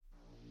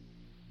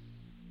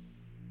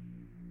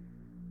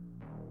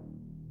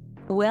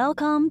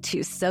Welcome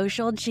to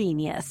Social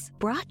Genius,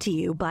 brought to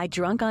you by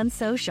Drunk on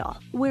Social,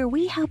 where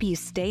we help you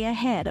stay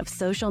ahead of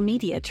social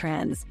media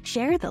trends,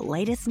 share the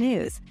latest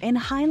news, and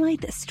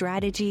highlight the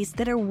strategies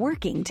that are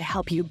working to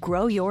help you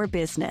grow your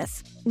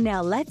business.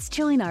 Now let's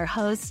join our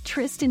hosts,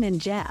 Tristan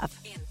and Jeff,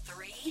 in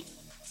 3,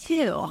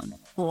 2,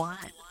 1.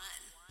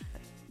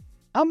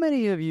 How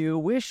many of you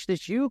wish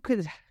that you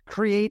could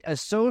create a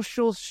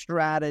social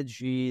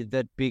strategy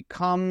that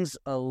becomes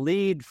a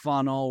lead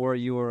funnel where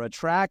you are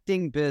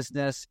attracting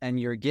business and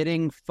you're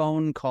getting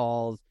phone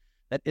calls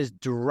that is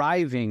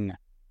driving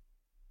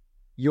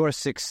your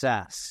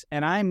success?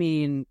 And I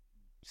mean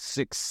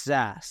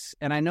success.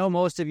 And I know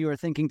most of you are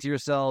thinking to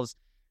yourselves,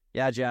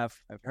 yeah, Jeff,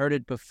 I've heard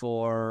it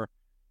before.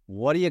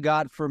 What do you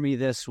got for me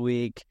this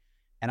week?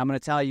 And I'm going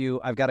to tell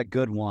you, I've got a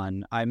good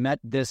one. I met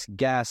this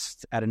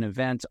guest at an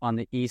event on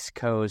the East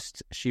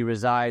Coast. She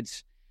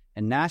resides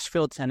in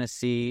Nashville,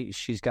 Tennessee.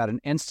 She's got an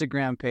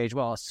Instagram page,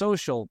 well,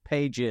 social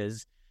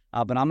pages,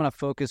 but we're going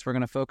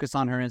to focus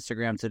on her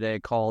Instagram today,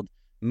 called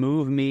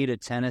Move Me to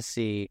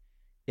Tennessee.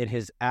 It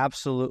has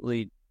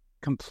absolutely,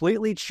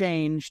 completely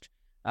changed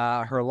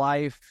her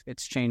life.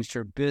 It's changed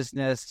her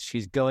business.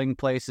 She's going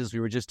places.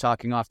 We were just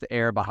talking off the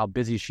air about how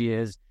busy she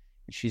is.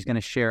 She's going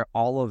to share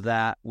all of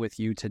that with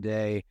you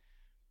today.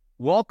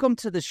 Welcome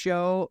to the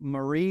show,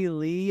 Marie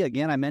Lee.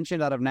 Again, I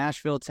mentioned out of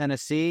Nashville,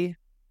 Tennessee.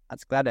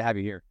 That's glad to have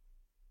you here.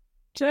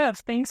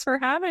 Jeff, thanks for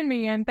having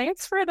me, and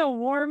thanks for the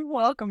warm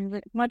welcome.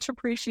 Much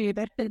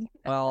appreciated.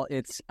 Well,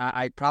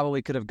 I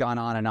probably could have gone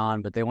on and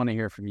on, but they want to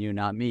hear from you,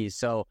 not me.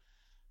 So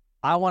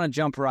I want to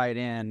jump right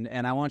in,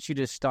 and I want you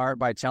to start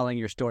by telling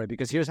your story,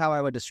 because here's how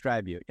I would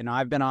describe you. You know,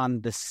 I've been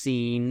on the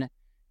scene,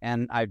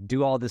 and I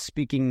do all the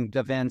speaking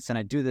events, and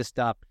I do this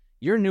stuff.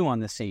 You're new on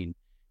the scene.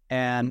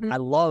 And I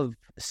love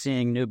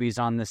seeing newbies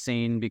on the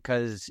scene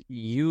because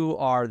you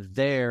are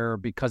there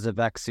because of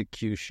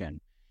execution.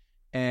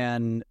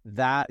 And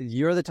that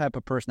you're the type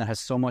of person that has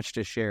so much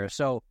to share.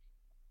 So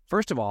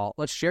first of all,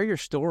 let's share your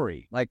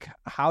story. Like,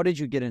 how did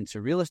you get into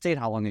real estate?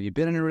 How long have you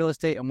been in real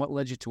estate? And what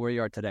led you to where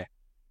you are today?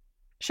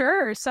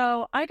 Sure.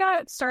 So I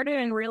got started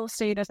in real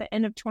estate at the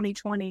end of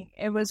 2020.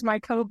 It was my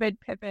COVID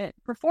pivot.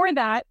 Before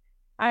that,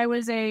 I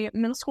was a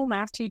middle school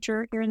math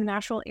teacher here in the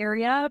Nashville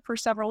area for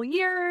several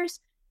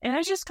years. And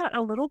I just got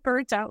a little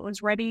burnt out,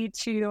 was ready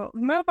to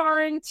move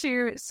on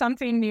to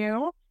something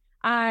new.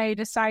 I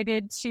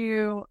decided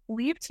to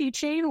leave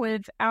teaching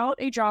without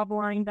a job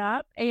lined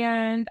up,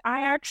 and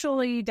I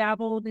actually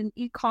dabbled in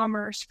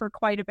e-commerce for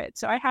quite a bit.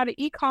 So I had an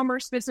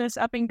e-commerce business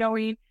up and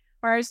going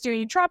where I was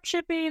doing drop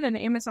shipping and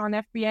Amazon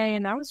FBA,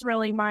 and that was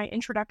really my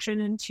introduction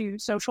into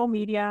social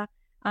media,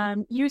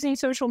 using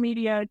social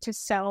media to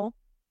sell.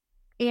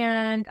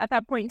 And at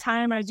that point in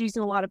time, I was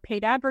using a lot of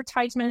paid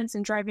advertisements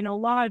and driving a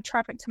lot of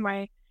traffic to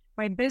my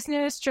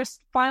business. Just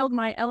filed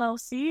my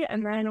LLC,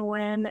 and then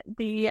when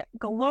the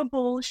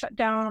global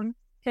shutdown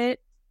hit,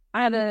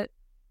 I had to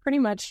pretty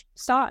much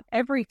stop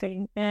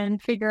everything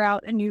and figure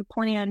out a new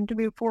plan to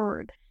move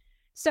forward.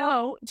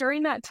 So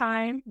during that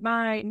time,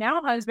 my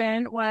now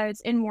husband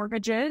was in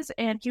mortgages,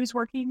 and he was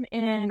working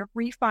in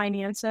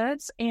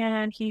refinances,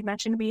 and he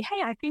mentioned to me,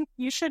 hey, I think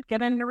you should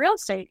get into real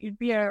estate. You'd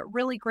be a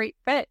really great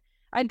fit.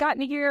 I'd gotten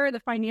to hear the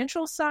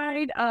financial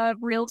side of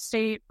real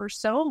estate for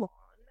so long,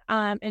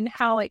 and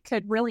how it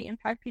could really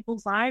impact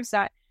people's lives,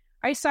 that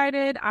I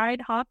decided I'd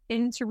hop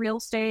into real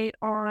estate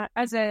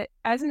as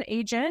an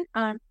agent,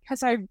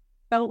 because I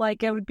felt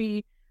like it would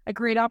be a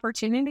great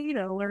opportunity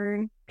to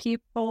learn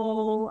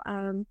people,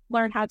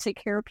 learn how to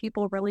take care of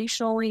people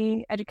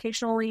relationally,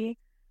 educationally.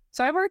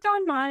 So I worked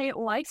on my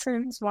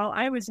license while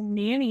I was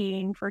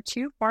nannying for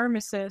 2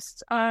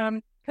 pharmacists,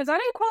 because I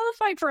didn't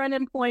qualify for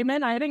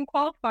unemployment. I didn't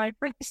qualify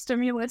for the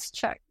stimulus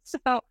check.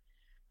 So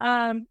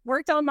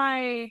worked on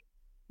my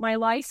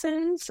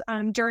license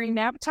during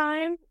nap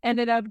time,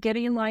 ended up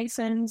getting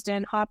licensed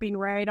and hopping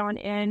right on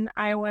in.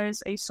 I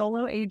was a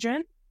solo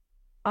agent.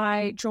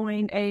 I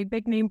joined a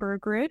big name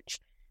brokerage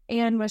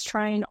and was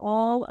trying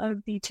all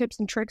of the tips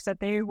and tricks that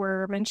they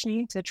were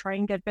mentioning to try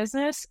and get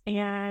business,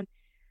 and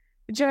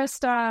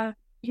just,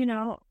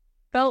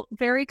 felt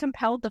very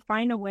compelled to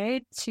find a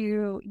way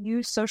to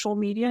use social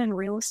media and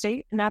real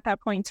estate. And at that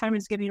point in time, I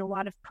was getting a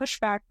lot of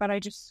pushback, but I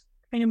just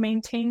kind of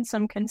maintained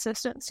some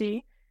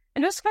consistency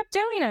and just kept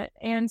doing it.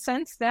 And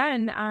since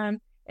then,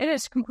 it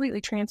has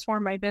completely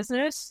transformed my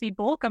business. The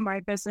bulk of my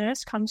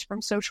business comes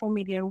from social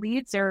media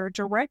leads. They're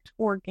direct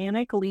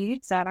organic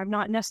leads that I'm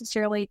not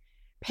necessarily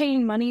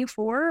paying money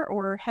for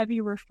or heavy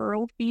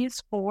referral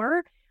fees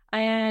for.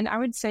 And I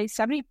would say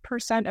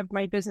 70% of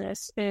my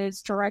business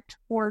is direct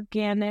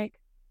organic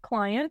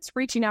clients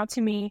reaching out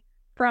to me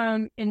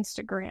from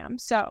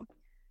Instagram. So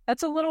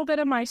that's a little bit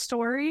of my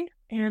story,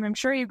 and I'm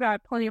sure you've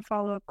got plenty of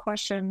follow-up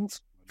questions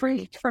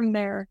from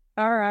there.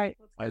 All right.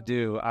 I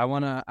do. I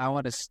want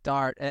to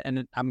start,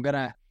 and I'm going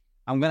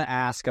to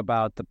ask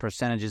about the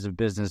percentages of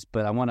business,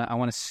 but I want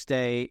to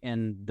stay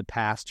in the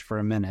past for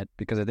a minute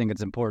because I think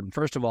it's important.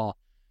 First of all,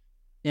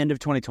 end of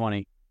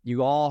 2020,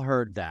 you all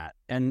heard that.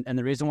 And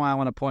the reason why I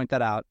want to point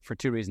that out for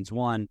 2 reasons.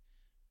 One,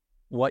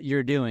 what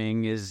you're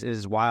doing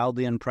is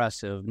wildly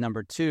impressive.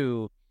 Number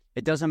two,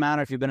 it doesn't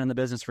matter if you've been in the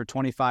business for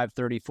 25,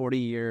 30, 40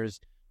 years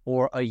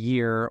or a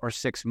year or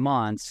 6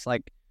 months.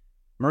 Like,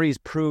 Marie's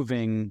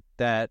proving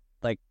that,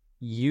 like,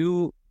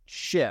 you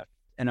shift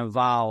and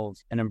evolve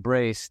and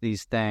embrace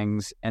these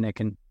things, and it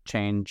can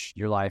change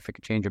your life. It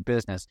can change your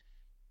business.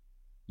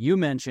 You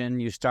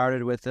mentioned you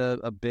started with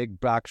a big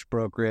box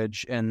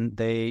brokerage, and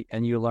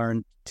you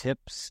learned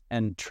tips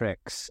and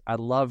tricks. I'd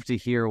love to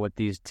hear what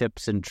these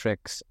tips and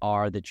tricks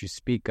are that you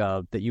speak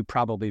of that you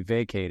probably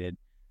vacated,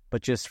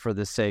 but just for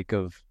the sake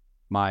of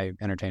my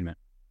entertainment.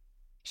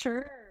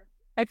 Sure.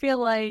 I feel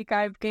like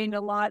I've gained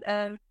a lot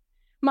of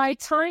my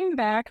time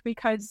back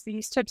because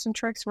these tips and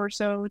tricks were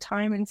so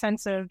time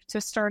intensive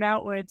to start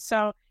out with.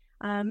 So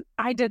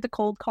I did the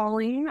cold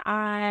calling.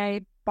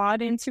 I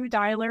bought into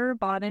Dialer,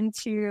 bought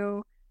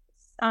into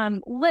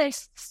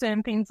lists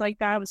and things like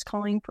that. I was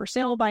calling for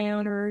sale by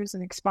owners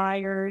and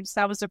expireds.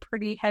 That was a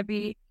pretty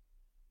heavy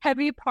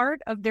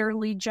part of their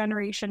lead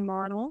generation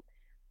model.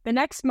 The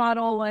next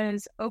model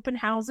was open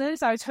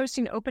houses. I was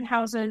hosting open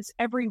houses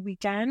every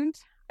weekend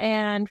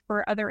and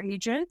for other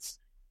agents.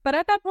 But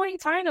at that point in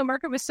time, the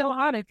market was so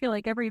hot. I feel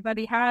like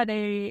everybody had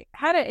an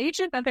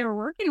agent that they were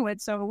working with,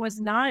 so it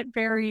was not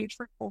very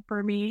fruitful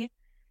for me.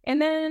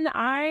 And then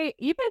I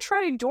even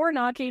tried door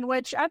knocking,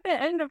 which at the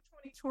end of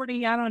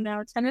 2020, I don't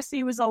know,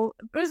 Tennessee was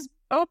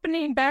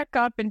opening back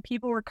up and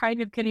people were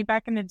kind of getting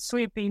back into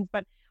sweeping,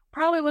 but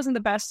probably wasn't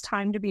the best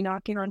time to be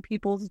knocking on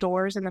people's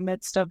doors in the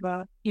midst of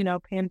a,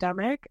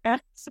 pandemic.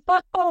 And so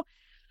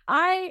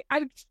I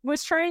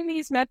was trying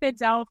these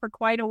methods out for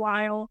quite a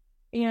while,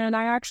 and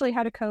I actually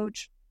had a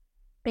coach.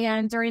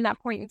 And during that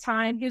point in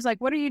time, he was like,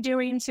 what are you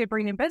doing to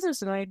bring in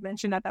business? And I had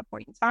mentioned at that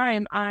point in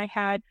time, I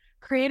had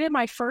created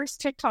my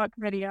first TikTok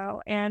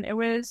video, and it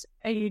was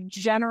a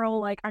general,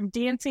 like, I'm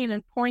dancing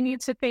and pointing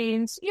to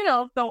things,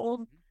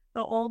 the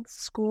old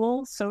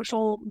school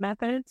social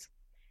methods.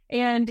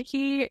 And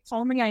he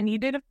told me I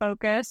needed to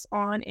focus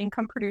on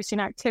income producing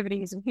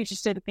activities, and he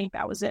just didn't think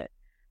that was it.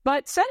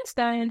 But since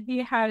then, he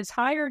has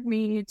hired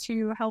me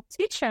to help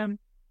teach him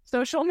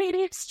social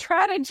media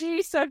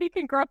strategy so he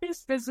can grow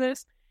his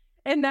business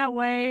in that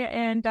way.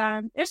 And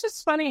it's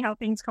just funny how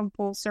things come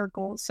full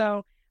circle.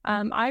 So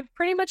I've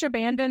pretty much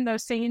abandoned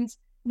those things,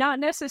 not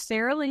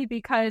necessarily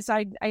because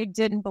I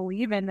didn't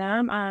believe in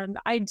them.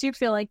 I do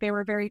feel like they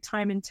were very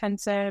time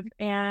intensive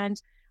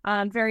and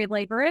very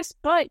laborious,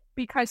 but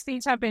because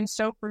things have been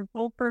so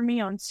fruitful for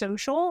me on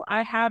social,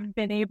 I have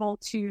been able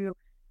to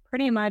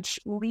pretty much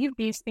leave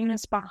these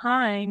things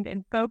behind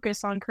and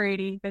focus on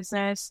creating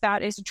business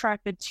that is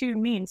attracted to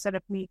me instead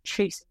of me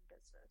chasing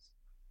business.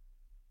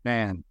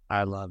 Man,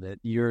 I love it.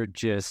 You're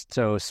just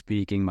so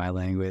speaking my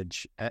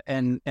language.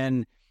 And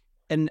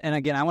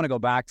again, I want to go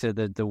back to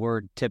the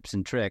word tips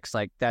and tricks.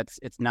 Like,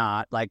 it's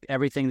not like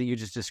everything that you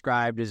just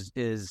described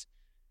is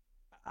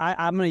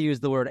I'm going to use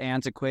the word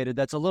antiquated.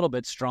 That's a little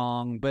bit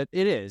strong, but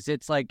it is.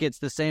 It's like, it's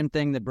the same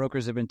thing that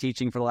brokers have been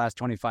teaching for the last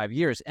 25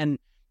 years. And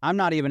I'm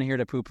not even here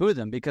to poo-poo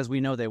them because we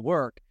know they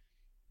work.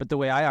 But the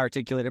way I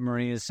articulate it,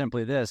 Marie, is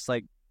simply this.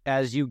 Like,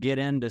 as you get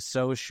into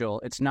social,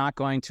 it's not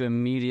going to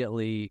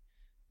immediately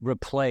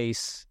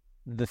replace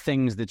the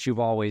things that you've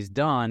always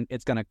done.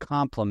 It's going to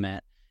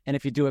complement. And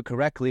if you do it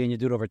correctly and you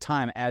do it over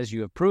time, as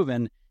you have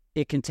proven,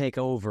 it can take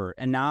over.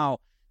 And now,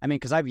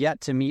 because I've yet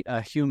to meet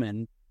a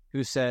human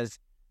who says,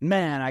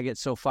 man, I get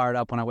so fired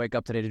up when I wake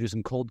up today to do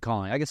some cold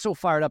calling. I get so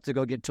fired up to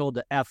go get told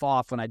to F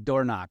off when I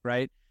door knock,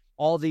 right?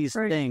 All these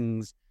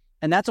things.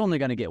 And that's only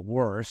going to get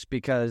worse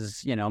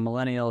because,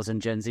 millennials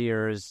and Gen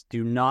Zers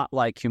do not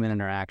like human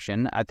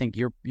interaction. I think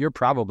you're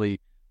probably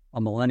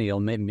a millennial,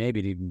 maybe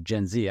even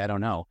Gen Z. I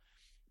don't know.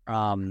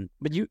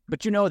 But you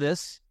know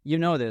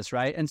this,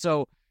 right? And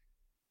so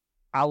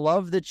I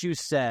love that you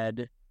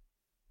said,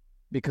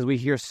 because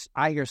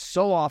I hear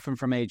so often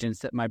from agents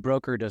that my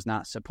broker does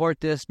not support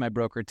this. My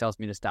broker tells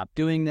me to stop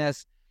doing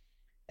this.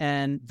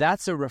 And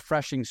that's a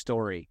refreshing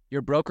story.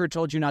 Your broker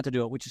told you not to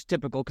do it, which is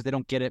typical because they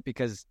don't get it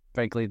because,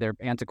 frankly, they're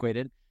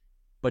antiquated.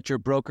 But your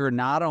broker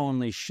not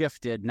only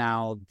shifted,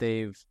 now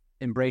they've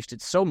embraced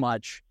it so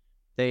much,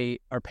 they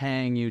are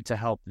paying you to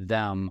help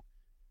them.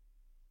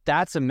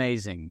 That's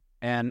amazing.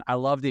 And I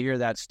love to hear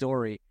that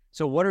story.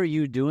 So what are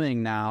you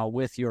doing now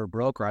with your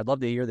broker? I'd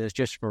love to hear this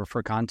just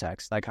for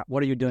context. Like,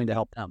 what are you doing to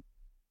help them?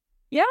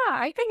 Yeah,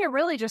 I think it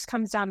really just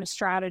comes down to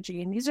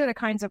strategy. And these are the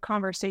kinds of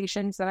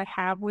conversations that I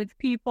have with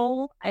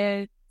people.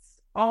 It's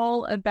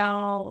all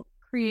about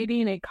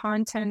creating a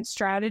content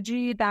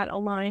strategy that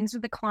aligns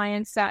with the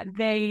clients that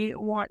they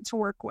want to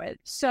work with.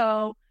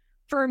 So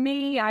for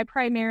me, I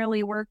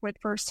primarily work with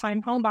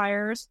first-time home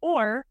buyers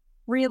or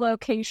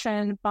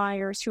relocation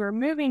buyers who are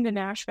moving to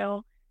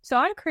Nashville. So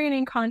I'm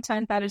creating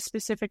content that is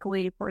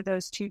specifically for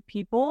those two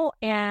people.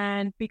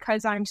 And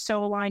because I'm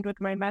so aligned with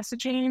my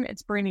messaging,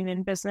 it's bringing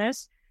in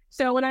business.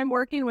 So when I'm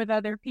working with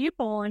other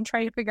people and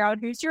trying to figure out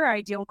who's your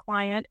ideal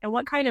client and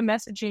what kind of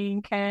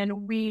messaging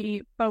can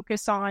we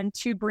focus on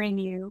to bring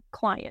you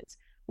clients,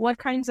 what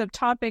kinds of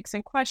topics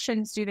and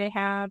questions do they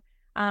have?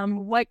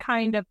 What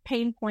kind of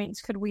pain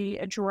points could we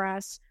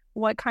address?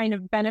 what kind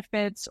of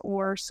benefits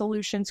or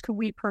solutions could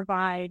we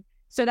provide?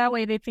 So that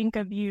way they think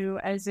of you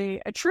as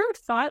a true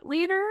thought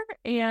leader,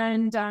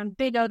 and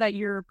they know that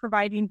you're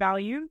providing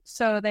value.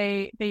 So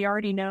they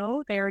already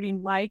know, they already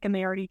like, and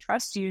they already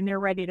trust you, and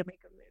they're ready to make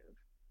a move.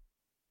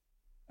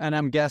 And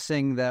I'm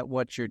guessing that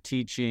what you're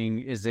teaching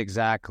is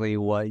exactly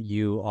what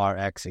you are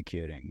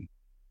executing.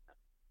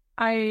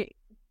 I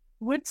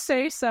would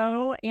say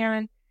so.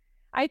 And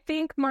I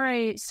think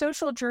my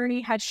social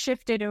journey has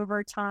shifted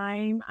over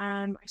time.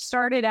 I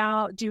started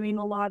out doing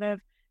a lot of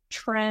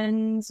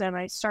trends, and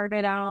I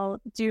started out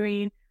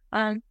doing,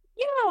 a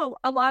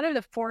lot of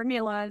the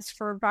formulas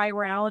for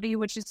virality,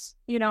 which is,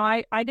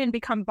 I didn't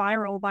become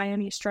viral by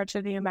any stretch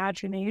of the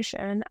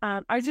imagination.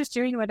 I was just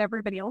doing what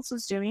everybody else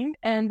was doing,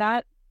 and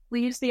that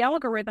leaves the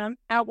algorithm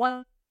at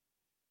one.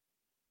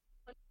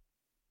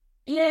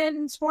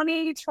 In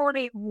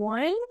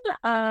 2021,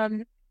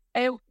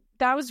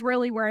 that was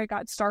really where I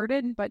got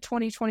started. But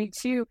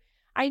 2022,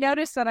 I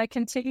noticed that I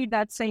continued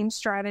that same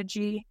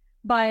strategy,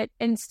 but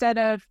instead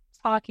of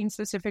talking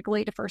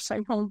specifically to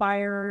first-time home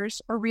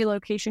buyers or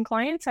relocation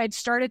clients, I'd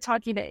started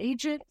talking to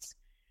agents.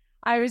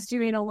 I was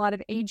doing a lot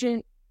of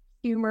agent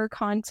humor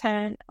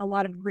content, a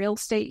lot of real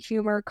estate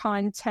humor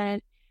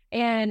content.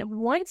 And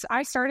once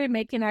I started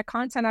making that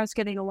content, I was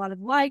getting a lot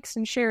of likes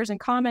and shares and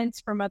comments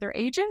from other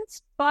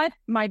agents, but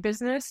my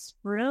business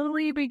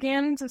really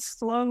began to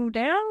slow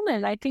down.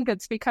 And I think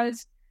it's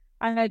because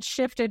I had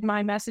shifted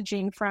my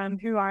messaging from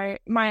who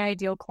my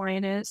ideal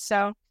client is.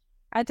 So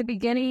at the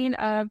beginning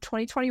of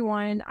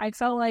 2021, I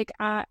felt like,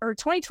 or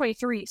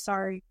 2023,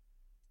 sorry,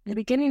 the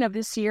beginning of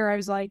this year, I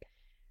was like,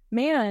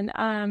 man,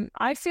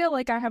 I feel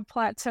like I have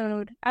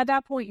plateaued. At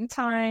that point in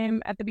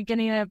time, at the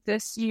beginning of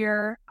this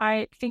year,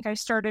 I think I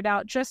started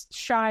out just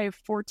shy of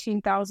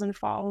 14,000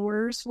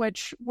 followers,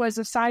 which was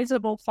a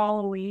sizable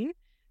following.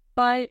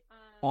 But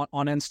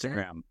on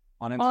Instagram,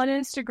 on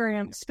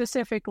Instagram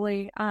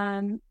specifically,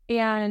 and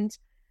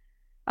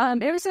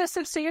it was a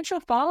substantial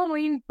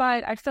following,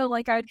 but I felt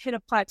like I'd hit a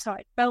plateau.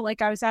 I felt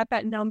like I was at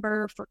that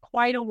number for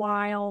quite a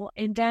while,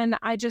 and then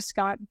I just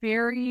got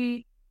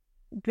very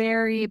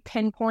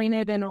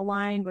pinpointed and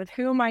aligned with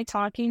who am I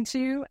talking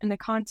to and the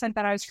content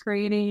that I was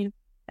creating.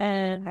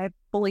 And I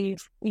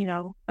believe,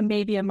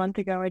 maybe a month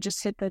ago, I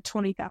just hit the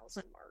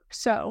 20,000 mark.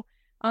 So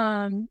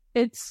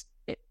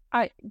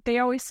they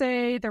always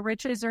say the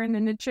riches are in the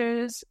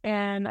niches,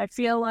 and I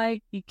feel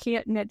like you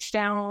can't niche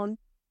down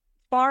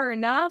far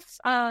enough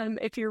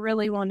if you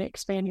really want to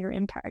expand your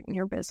impact in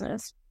your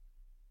business.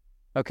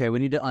 Okay, we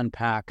need to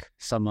unpack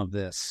some of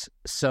this.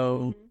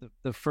 So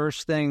the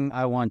first thing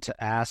I want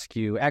to ask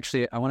you,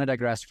 actually, I want to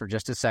digress for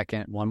just a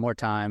second, one more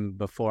time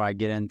before I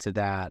get into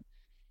that.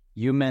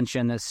 You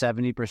mentioned that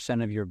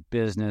 70% of your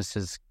business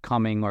is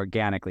coming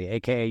organically,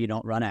 aka you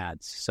don't run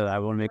ads. So I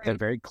want to make that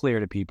very clear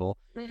to people.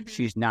 Mm-hmm.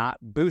 She's not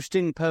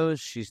boosting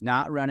posts. She's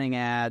not running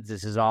ads.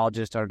 This is all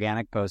just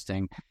organic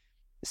posting.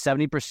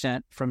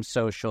 70% from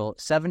social,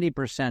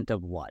 70%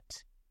 of what?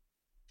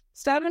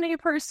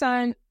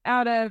 70%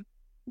 out of,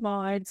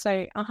 I'd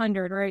say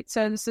 100, right?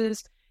 So this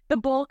is the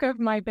bulk of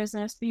my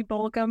business. The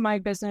bulk of my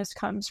business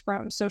comes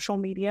from social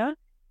media.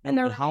 And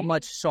how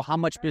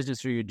much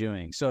business are you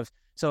doing? So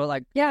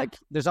like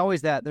there's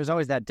always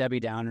that Debbie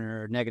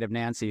Downer or negative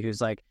Nancy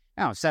who's like,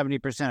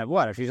 70% of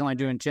what? If she's only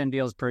doing 10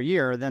 deals per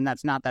year, then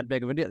that's not that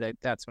big of a deal.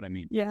 That's what I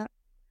mean. Yeah.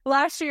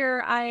 Last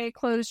year I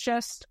closed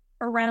just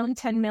around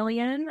 10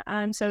 million.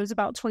 So it was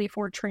about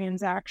 24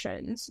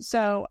 transactions.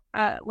 So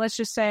let's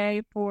just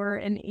say for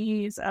an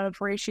ease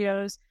of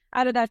ratios,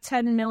 out of that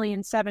 10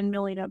 million, 7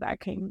 million of that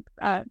came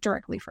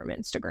directly from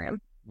Instagram.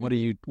 What are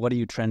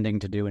you trending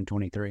to do in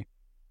 23?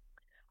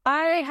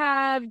 I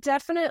have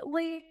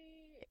definitely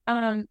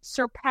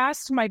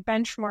surpassed my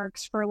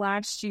benchmarks for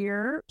last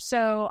year.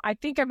 So I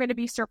think I'm going to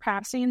be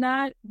surpassing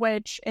that,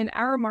 which in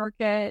our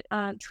market,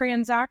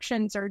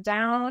 transactions are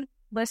down,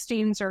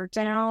 listings are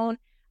down.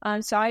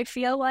 So I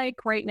feel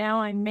like right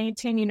now I'm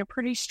maintaining a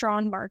pretty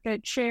strong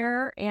market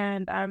share,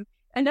 and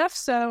enough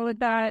so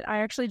that I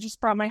actually just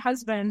brought my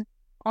husband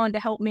on to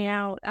help me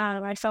out.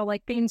 I felt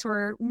like things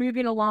were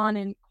moving along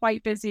and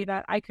quite busy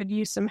that I could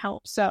use some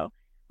help. So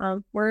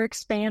we're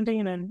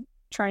expanding and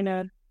trying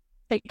to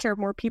take care of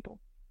more people.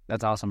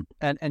 That's awesome.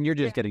 And you're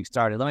just getting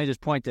started. Let me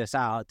just point this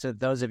out to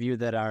those of you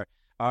that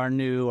are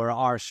new or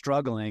are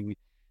struggling.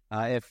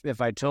 If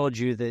I told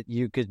you that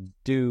you could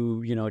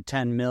do,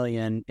 10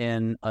 million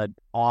in an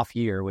off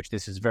year, which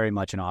this is very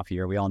much an off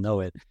year, we all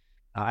know it.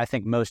 I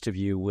think most of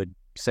you would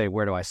say,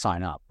 where do I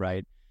sign up?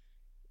 Right.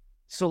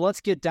 So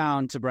let's get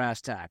down to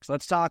brass tacks.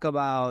 Let's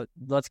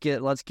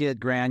get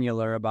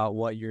granular about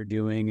what you're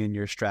doing and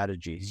your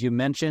strategies. You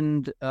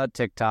mentioned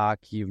TikTok.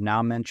 You've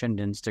now mentioned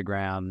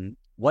Instagram.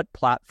 What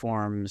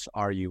platforms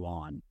are you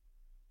on?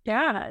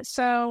 Yeah.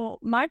 So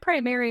my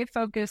primary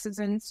focus is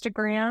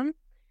Instagram.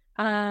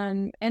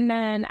 And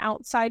then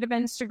outside of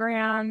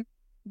Instagram,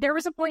 there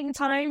was a point in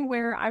time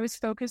where I was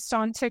focused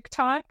on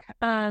TikTok.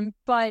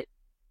 But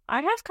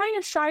I have kind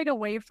of shied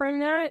away from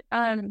that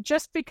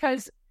just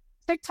because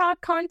TikTok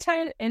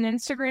content and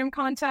Instagram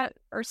content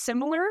are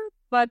similar,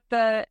 but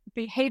the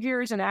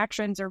behaviors and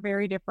actions are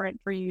very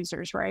different for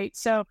users, right?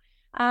 So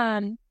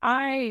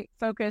I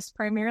focus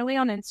primarily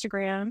on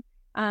Instagram.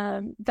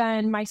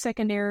 Then my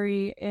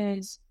secondary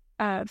is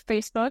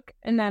Facebook,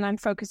 and then I'm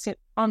focusing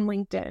on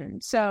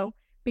LinkedIn. So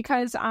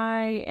because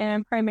I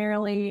am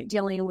primarily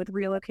dealing with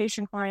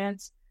relocation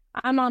clients,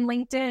 I'm on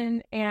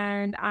LinkedIn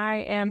and I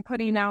am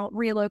putting out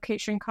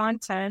relocation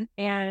content.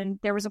 And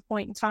there was a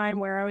point in time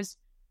where I was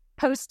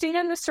posting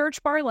in the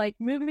search bar, like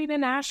moving to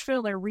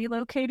Nashville or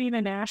relocating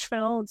to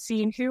Nashville, and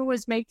seeing who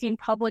was making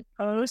public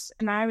posts.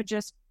 And I would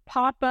just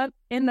pop up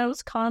in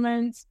those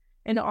comments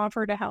and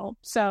offer to help.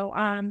 So,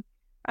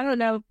 I don't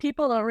know.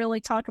 People don't really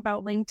talk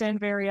about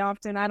LinkedIn very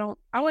often.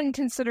 I wouldn't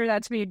consider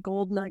that to be a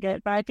gold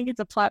nugget, but I think it's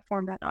a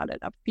platform that not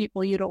enough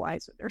people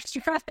utilize with their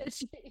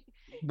strategy.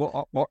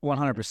 Well,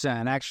 100%.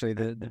 And actually,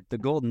 the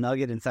gold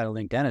nugget inside of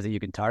LinkedIn is that you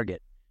can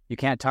target. You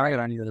can't target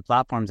on either of the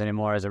platforms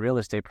anymore as a real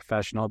estate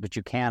professional, but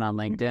you can on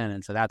LinkedIn.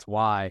 And so that's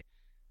why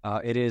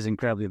it is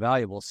incredibly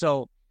valuable.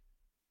 So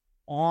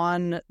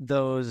on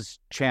those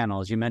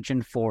channels, you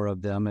mentioned 4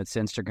 of them. It's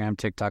Instagram,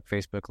 TikTok,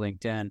 Facebook,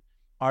 LinkedIn.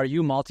 Are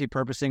you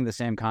multi-purposing the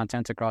same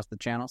content across the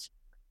channels?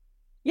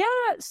 Yeah.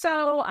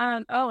 So,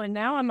 and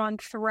now I'm on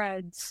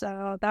Threads.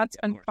 So that's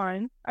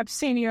fun. I've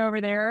seen you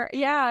over there.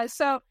 Yeah.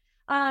 So,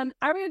 I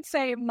would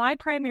say my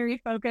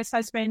primary focus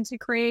has been to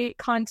create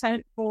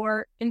content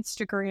for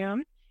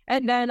Instagram,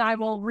 and then I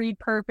will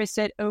repurpose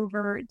it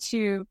over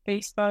to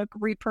Facebook,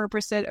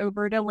 repurpose it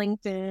over to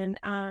LinkedIn,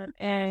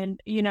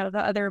 and the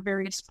other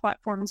various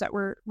platforms that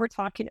we're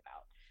talking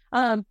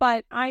about.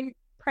 But I'm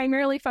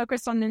primarily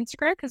focused on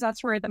Instagram because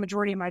that's where the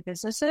majority of my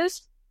business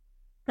is,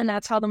 and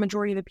that's how the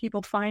majority of the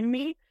people find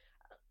me.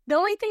 The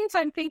only things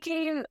I'm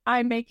thinking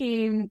I'm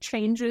making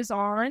changes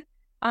on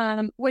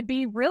would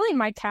be really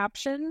my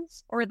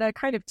captions or the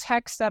kind of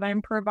text that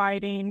I'm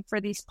providing for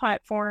these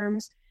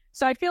platforms.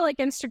 So I feel like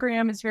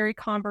Instagram is very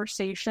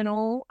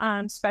conversational,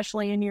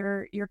 especially in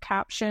your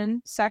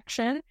caption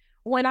section.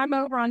 When I'm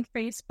over on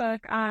Facebook,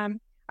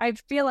 I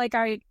feel like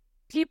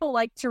people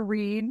like to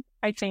read,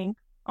 I think,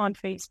 on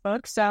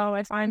Facebook. So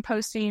if I'm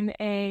posting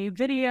a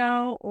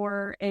video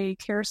or a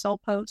carousel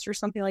post or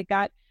something like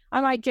that,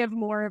 I might give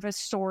more of a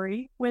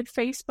story with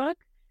Facebook.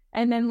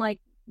 And then like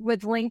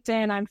with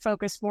LinkedIn, I'm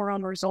focused more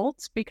on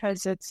results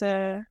because it's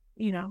a,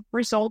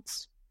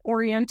 results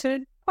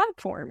oriented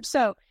platform.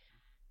 So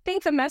I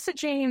think the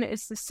messaging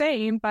is the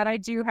same, but I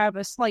do have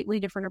a slightly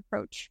different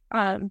approach.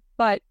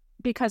 But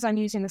because I'm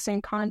using the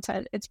same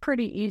content, it's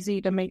pretty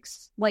easy to make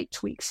slight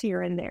tweaks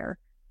here and there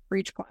for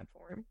each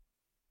platform.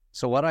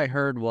 So what I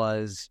heard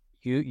was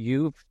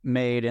you've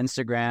made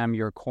Instagram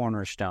your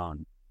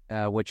cornerstone,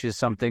 which is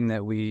something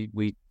that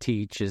we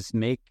teach is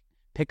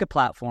pick a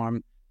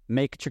platform,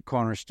 make it your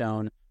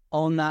cornerstone,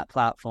 own that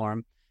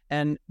platform.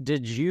 And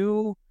did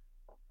you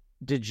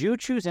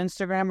choose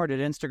Instagram or did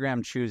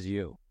Instagram choose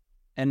you?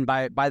 And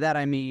by that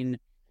I mean,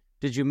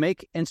 did you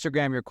make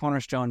Instagram your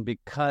cornerstone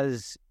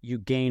because you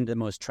gained the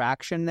most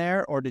traction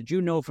there, or did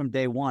you know from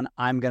day one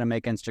I'm going to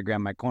make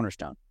Instagram my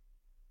cornerstone?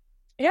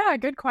 Yeah,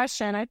 good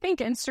question. I think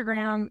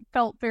Instagram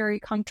felt very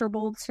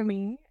comfortable to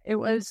me. It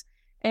was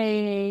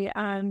a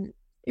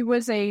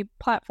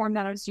platform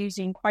that I was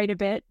using quite a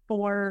bit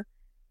for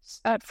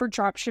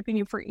drop shipping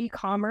and for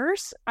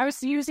e-commerce. I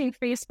was using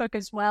Facebook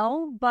as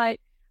well, but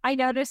I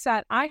noticed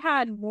that I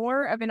had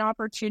more of an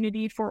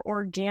opportunity for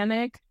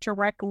organic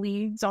direct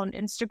leads on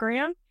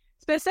Instagram,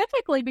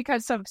 specifically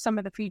because of some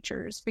of the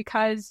features,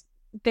 because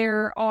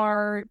there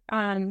are,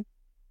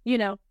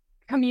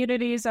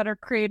 communities that are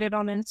created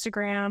on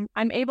Instagram.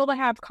 I'm able to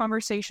have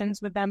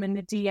conversations with them in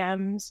the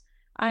DMs.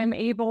 I'm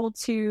able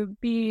to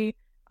be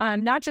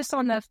not just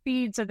on the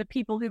feeds of the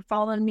people who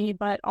follow me,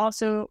 but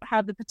also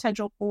have the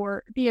potential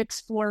for the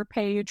explore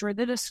page or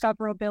the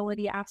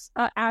discoverability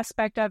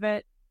aspect of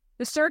it.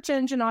 The search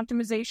engine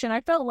optimization,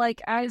 I felt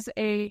like as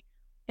a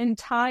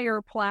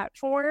entire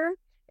platform,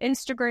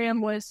 Instagram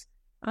was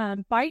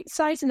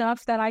bite-sized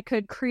enough that I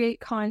could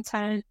create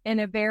content in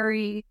a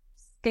very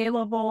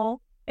scalable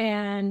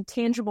and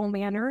tangible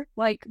manner.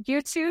 Like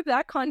YouTube,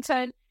 that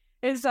content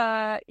is,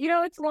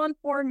 it's long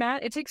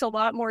format. It takes a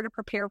lot more to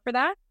prepare for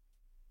that.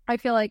 I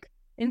feel like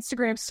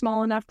Instagram's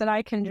small enough that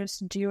I can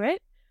just do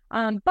it.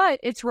 But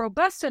it's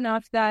robust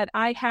enough that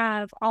I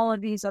have all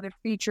of these other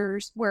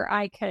features where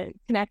I can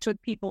connect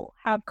with people,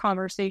 have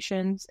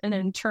conversations, and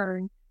in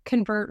turn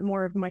convert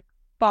more of my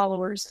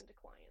followers into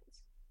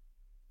clients.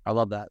 I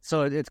love that.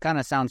 So it kind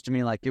of sounds to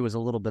me like it was a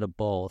little bit of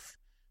both.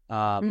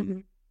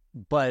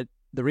 But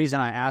the reason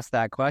I asked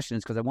that question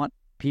is because I want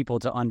people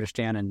to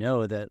understand and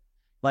know that,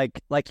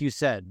 like you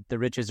said, the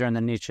riches are in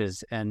the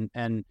niches,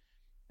 and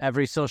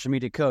every social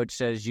media coach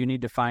says you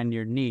need to find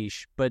your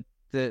niche. But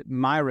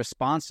my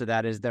response to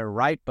that is they're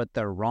right, but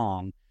they're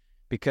wrong,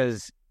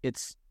 because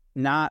it's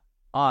not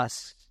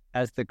us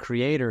as the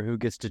creator who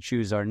gets to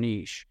choose our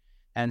niche.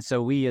 And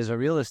so we as a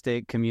real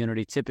estate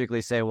community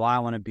typically say, well, I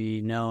want to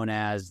be known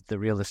as the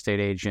real estate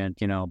agent,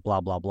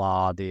 blah, blah,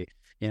 blah, the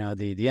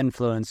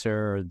influencer,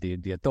 or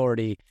the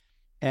authority.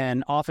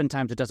 And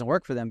oftentimes it doesn't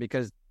work for them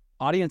because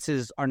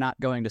audiences are not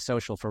going to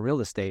social for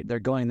real estate. They're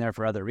going there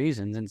for other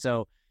reasons. And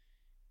so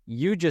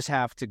you just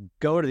have to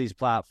go to these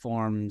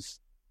platforms,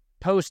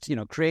 post,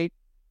 create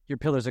your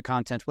pillars of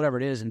content, whatever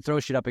it is, and throw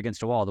shit up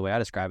against a wall, the way I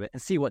describe it,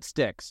 and see what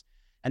sticks.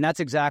 And that's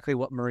exactly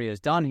what Maria's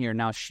done here.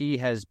 Now, she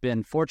has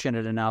been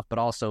fortunate enough, but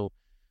also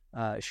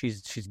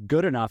she's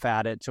good enough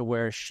at it to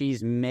where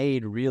she's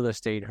made real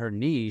estate her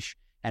niche.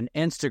 And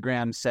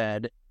Instagram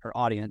said, her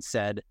audience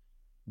said,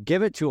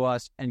 give it to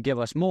us and give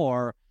us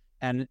more.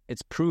 And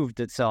it's proved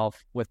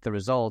itself with the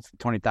results,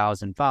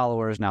 20,000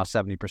 followers, now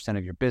 70%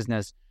 of your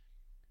business.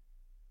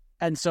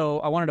 And so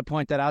I wanted to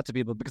point that out to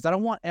people because I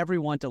don't want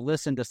everyone to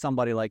listen to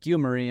somebody like you,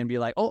 Marie, and be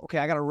like, oh, okay,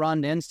 I got to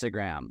run to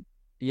Instagram.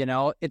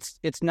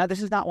 It's not,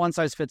 this is not one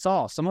size fits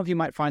all. Some of you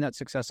might find that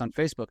success on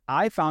Facebook.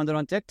 I found it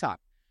on TikTok.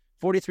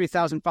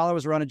 43,000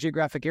 followers around a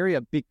geographic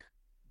area.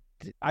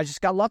 I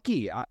just got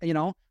lucky.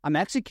 I'm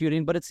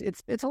executing, but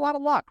it's a lot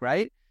of luck,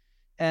 right?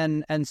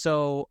 And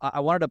so I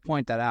wanted to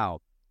point that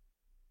out.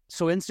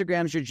 So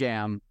Instagram's your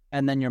jam,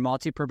 and then you're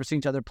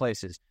multi-purposing to other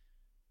places.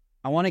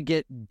 I want to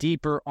get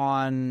deeper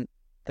on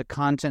the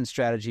content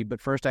strategy,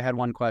 but first I had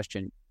one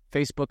question.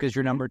 Facebook is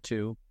your number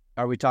 2.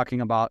 Are we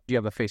talking about, do you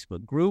have a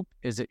Facebook group?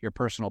 Is it your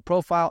personal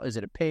profile? Is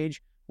it a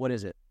page? What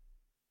is it?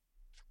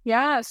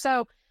 Yeah,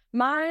 so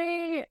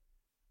my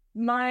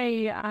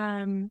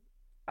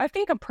I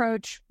think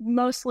approach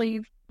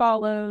mostly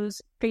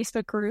follows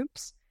Facebook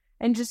groups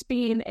and just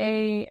being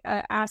a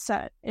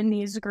asset in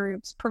these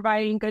groups,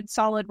 providing good,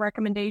 solid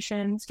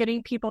recommendations,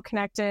 getting people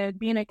connected,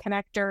 being a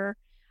connector.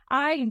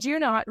 I do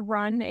not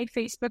run a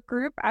Facebook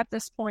group at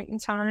this point in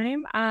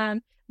time,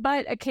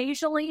 but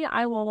occasionally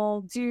I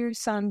will do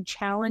some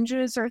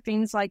challenges or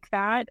things like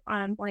that.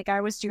 Like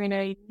I was doing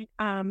a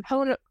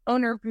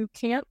owner boot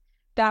camp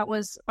that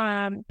was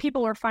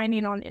people were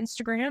finding on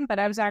Instagram, but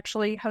I was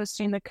actually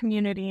hosting the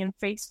community in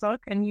Facebook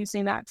and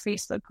using that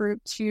Facebook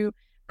group to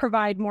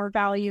provide more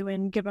value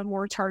and give a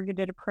more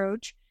targeted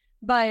approach.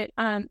 But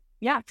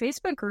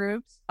Facebook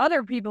groups,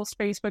 other people's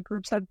Facebook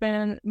groups have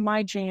been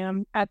my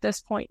jam at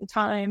this point in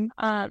time.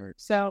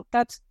 So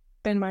that's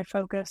been my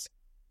focus.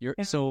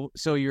 So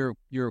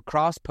you're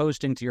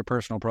cross-posting to your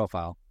personal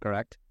profile,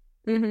 correct?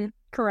 Mm-hmm.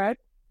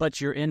 Correct. But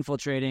you're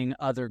infiltrating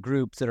other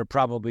groups that are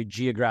probably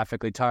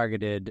geographically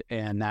targeted,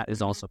 and that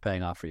is also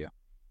paying off for you.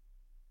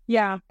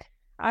 Yeah.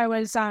 I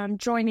was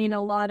joining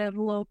a lot of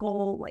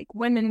local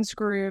women's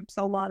groups,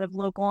 a lot of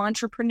local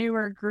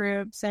entrepreneur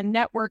groups and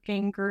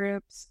networking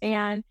groups.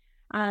 And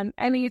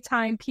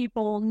anytime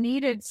people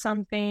needed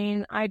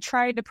something, I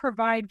tried to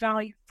provide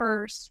value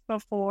first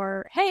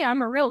before, hey,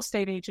 I'm a real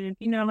estate agent. If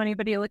you know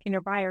anybody looking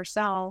to buy or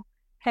sell,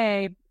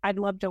 hey, I'd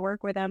love to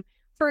work with them.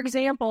 For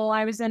example,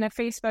 I was in a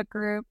Facebook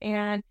group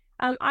and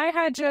I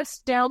had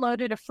just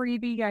downloaded a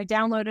freebie. I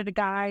downloaded a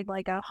guide,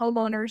 like a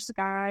homeowner's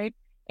guide.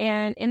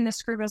 And in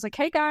this group, I was like,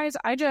 hey, guys,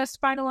 I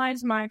just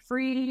finalized my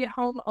free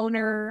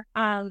homeowner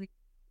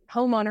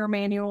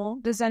manual.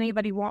 Does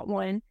anybody want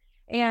one?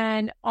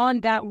 And on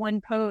that one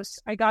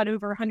post, I got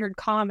over 100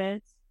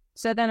 comments.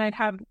 So then I'd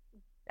have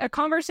a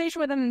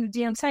conversation with them in the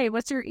DM, say,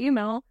 what's your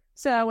email?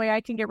 So that way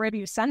I can get ready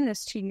to send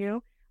this to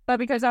you. But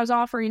because I was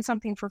offering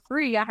something for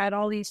free, I had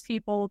all these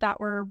people that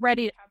were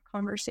ready to have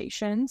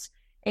conversations.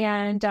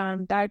 And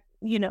that,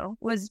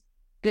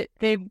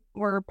 they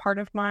were part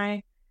of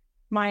my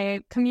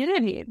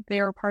community.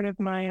 They were part of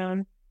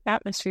my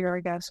atmosphere, I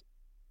guess.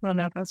 I don't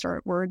know if that's the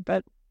right word,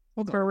 but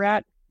where we're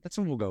at. That's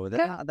when we'll go with it.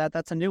 Yeah.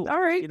 That's a new one. All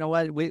right. You know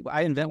what?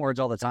 I invent words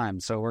all the time,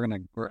 so we're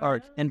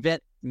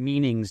invent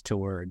meanings to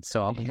words.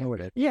 So I'll go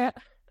with it. Yeah.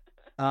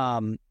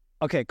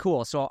 Okay,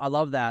 cool. So I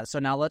love that. So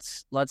now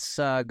let's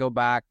go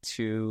back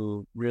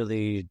to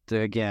really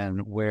again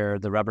where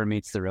the rubber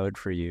meets the road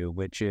for you,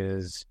 which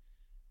is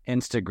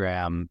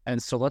Instagram.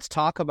 And so let's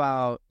talk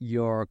about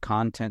your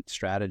content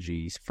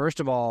strategies.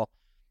 First of all,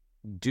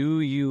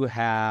 do you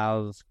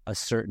have a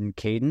certain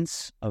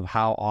cadence of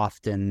how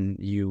often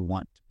you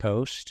want to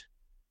post?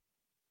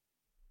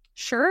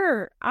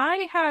 Sure.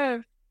 I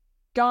have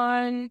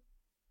gone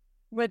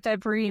with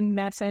every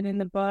method in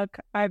the book.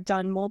 I've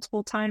done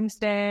multiple times a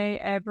day,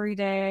 every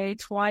day,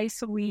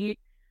 twice a week.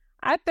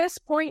 At this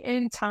point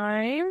in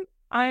time,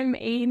 I'm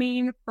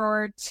aiming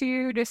for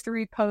 2 to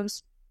 3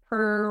 posts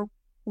per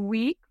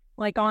week,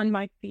 on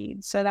my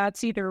feed. So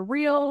that's either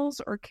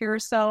reels or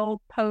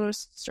carousel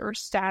posts or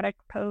static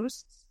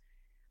posts.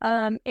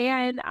 And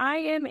I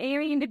am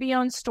aiming to be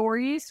on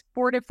stories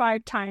 4 to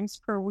 5 times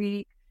per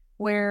week,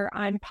 where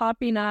I'm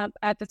popping up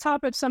at the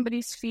top of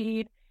somebody's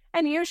feed.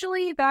 And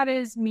usually that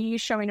is me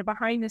showing a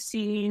behind the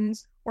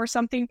scenes or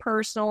something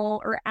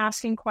personal or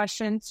asking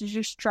questions to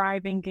just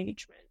drive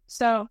engagement.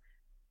 So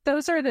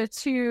those are the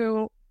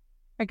 2,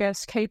 I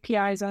guess,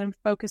 KPIs I'm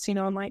focusing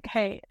on.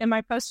 Hey, am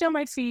I posting on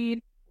my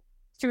feed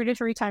 2 to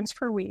 3 times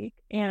per week?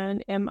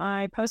 And am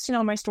I posting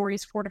on my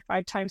stories 4 to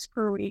 5 times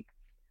per week?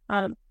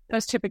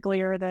 Those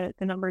typically are the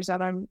numbers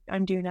that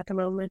I'm doing at the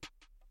moment.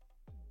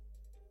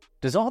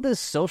 Does all this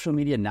social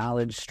media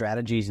knowledge,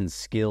 strategies, and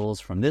skills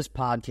from this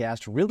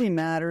podcast really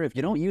matter if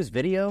you don't use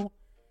video?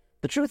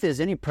 The truth is,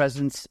 any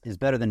presence is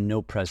better than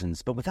no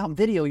presence, but without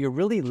video, you're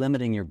really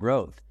limiting your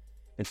growth.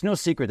 It's no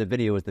secret that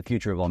video is the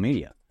future of all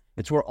media.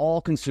 It's where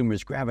all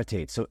consumers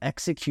gravitate, so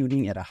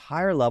executing at a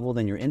higher level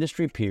than your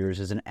industry peers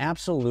is an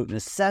absolute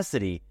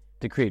necessity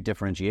to create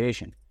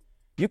differentiation.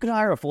 You can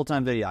hire a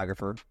full-time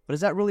videographer, but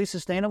is that really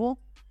sustainable?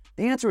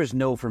 The answer is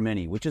no for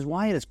many, which is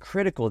why it is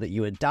critical that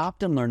you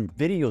adopt and learn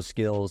video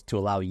skills to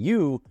allow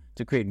you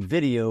to create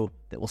video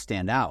that will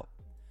stand out.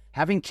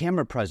 Having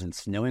camera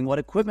presence, knowing what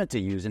equipment to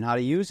use and how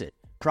to use it,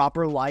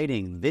 proper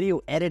lighting, video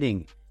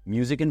editing,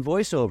 music and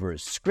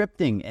voiceovers,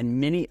 scripting, and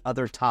many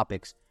other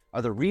topics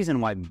are the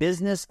reason why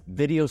Business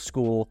Video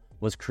School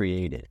was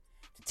created.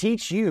 To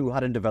teach you how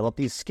to develop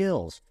these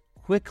skills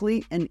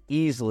quickly and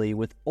easily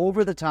with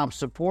over-the-top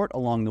support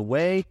along the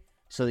way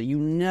so that you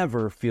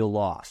never feel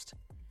lost.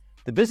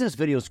 The Business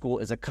Video School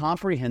is a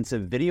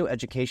comprehensive video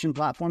education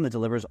platform that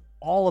delivers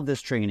all of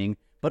this training,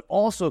 but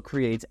also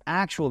creates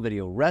actual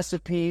video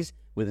recipes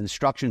with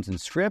instructions and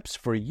scripts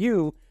for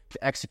you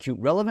to execute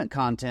relevant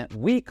content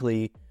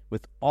weekly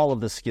with all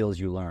of the skills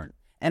you learn.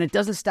 And it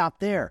doesn't stop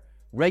there.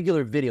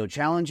 Regular video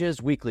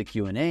challenges, weekly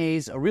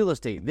Q&As, a real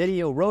estate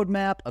video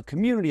roadmap, a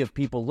community of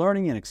people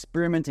learning and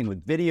experimenting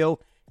with video,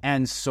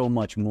 and so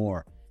much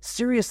more.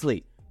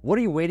 Seriously, what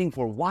are you waiting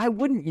for? Why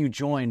wouldn't you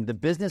join the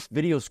Business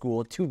Video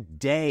School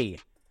today?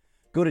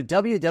 Go to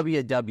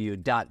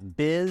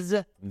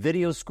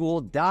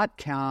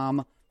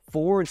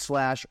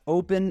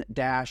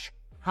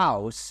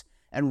www.bizvideoschool.com/open-house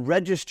and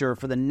register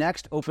for the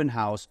next open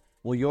house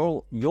where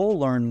you'll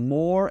learn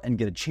more and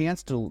get a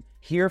chance to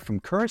hear from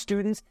current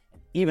students,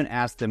 even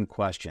ask them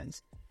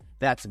questions.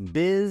 That's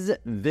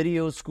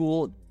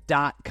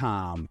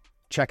bizvideoschool.com.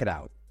 Check it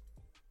out.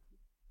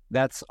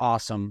 That's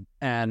awesome.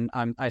 And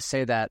I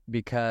say that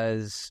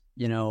because,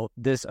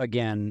 this,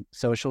 again,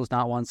 social is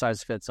not one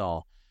size fits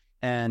all.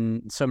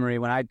 And so, Marie,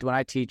 when I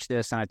teach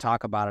this and I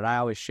talk about it, I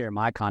always share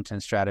my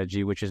content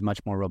strategy, which is much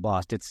more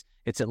robust. It's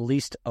at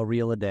least a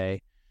reel a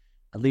day,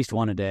 at least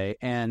one a day,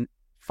 and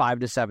 5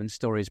 to 7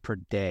 stories per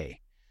day.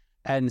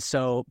 And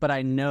so, but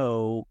I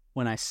know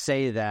when I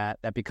say that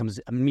becomes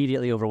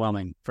immediately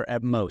overwhelming for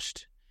at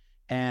most.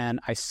 And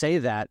I say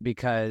that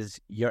because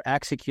you're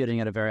executing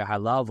at a very high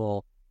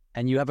level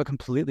and you have a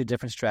completely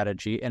different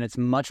strategy and it's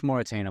much more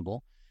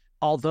attainable,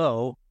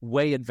 although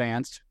way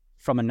advanced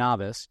from a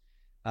novice,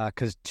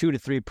 because 2 to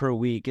 3 per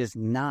week is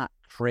not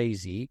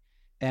crazy,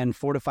 and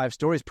 4 to 5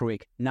 stories per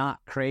week, not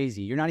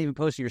crazy. You're not even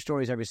posting your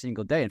stories every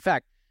single day. In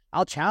fact,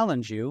 I'll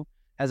challenge you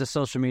as a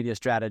social media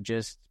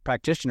strategist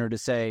practitioner to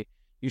say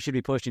you should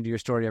be posting to your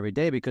story every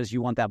day because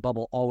you want that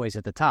bubble always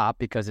at the top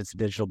because it's a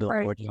digital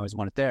billboard. Right. You always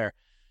want it there.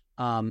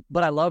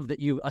 But I love that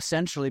you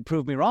essentially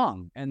proved me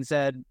wrong and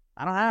said,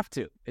 I don't have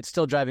to. It's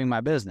still driving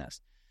my business.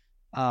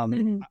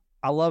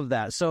 I love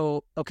that.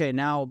 So, okay,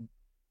 now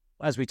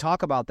as we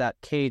talk about that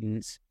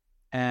cadence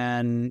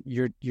and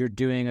you're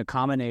doing a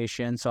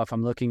combination. So if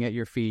I'm looking at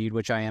your feed,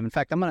 which I am, in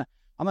fact, I'm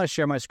gonna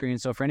share my screen.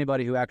 So for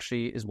anybody who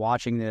actually is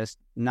watching this,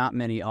 not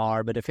many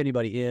are, but if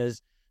anybody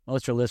is,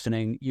 most are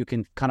listening, you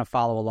can kind of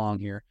follow along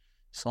here.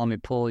 So let me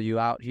pull you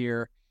out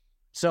here.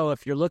 So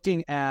if you're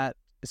looking at,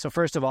 so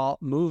first of all,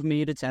 Move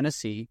Me to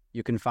Tennessee.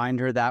 You can find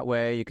her that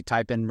way. You could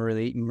type in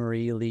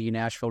Marie Lee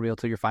Nashville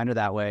Realtor. You'll find her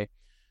that way.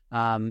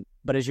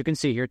 But as you can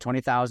see here,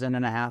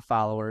 20,500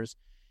 followers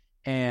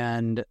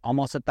and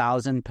almost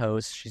 1,000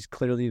 posts. She's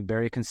clearly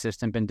very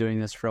consistent, been doing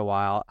this for a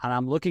while. And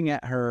I'm looking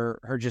at her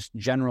just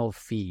general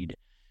feed.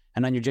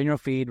 And on your general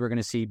feed, we're going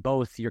to see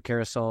both your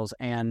carousels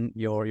and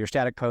your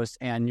static posts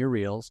and your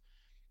reels.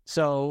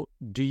 So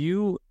do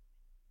you,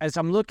 as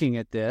I'm looking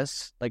at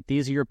this, like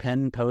these are your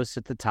pinned posts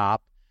at the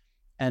top,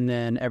 and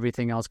then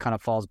everything else kind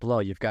of falls below.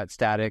 You've got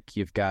static,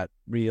 you've got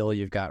reel,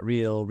 you've got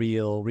reel.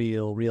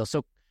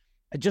 So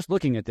just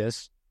looking at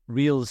this,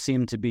 reels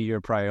seem to be your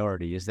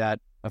priority. Is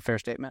that a fair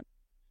statement?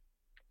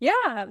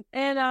 Yeah.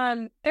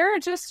 And they're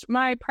just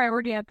my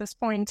priority at this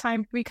point in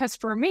time because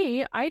for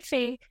me, I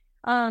think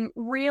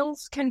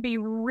reels can be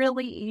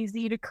really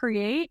easy to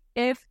create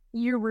if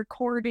you're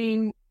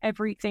recording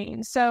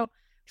everything. So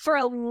for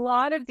a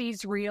lot of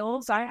these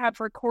reels, I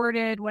have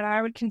recorded what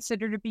I would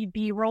consider to be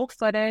B-roll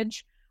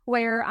footage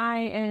where I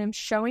am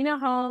showing a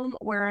home,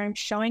 where I'm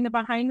showing the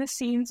behind the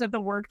scenes of the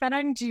work that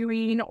I'm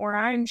doing, or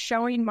I'm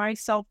showing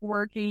myself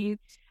working.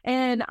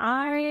 And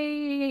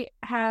I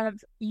have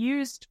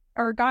used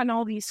or gotten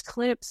all these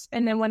clips.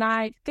 And then when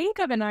I think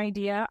of an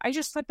idea, I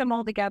just put them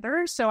all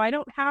together. So I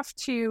don't have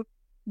to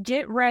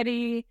get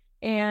ready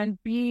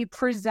and be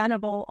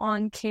presentable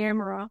on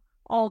camera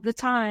all the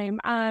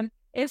time.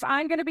 If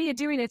I'm going to be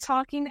doing a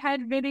talking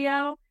head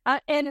video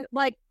and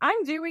like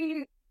I'm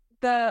doing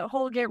the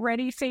whole get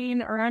ready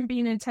thing, or I'm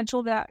being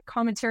intentional with that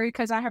commentary,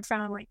 because I have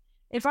found like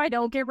if I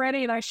don't get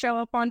ready and I show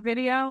up on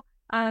video,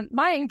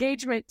 my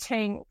engagement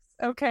tanks.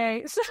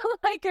 Okay, so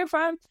like if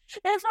I'm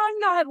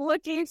not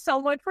looking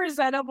somewhat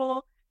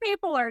presentable,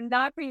 people are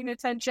not paying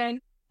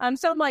attention.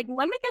 So I'm like,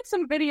 let me get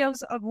some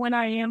videos of when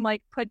I am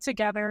like put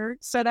together,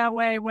 so that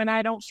way when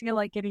I don't feel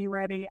like getting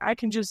ready, I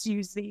can just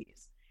use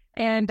these.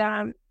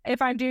 And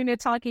if I'm doing a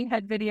talking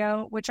head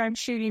video, which I'm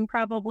shooting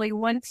probably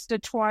once to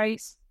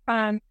twice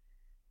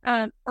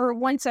or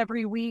once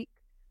every week,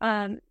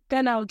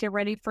 then I'll get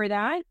ready for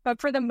that.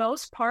 But for the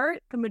most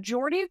part, the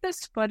majority of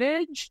this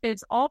footage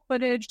is all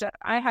footage that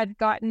I had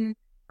gotten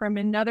from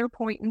another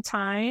point in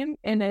time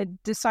and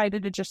had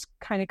decided to just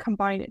kind of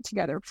combine it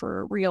together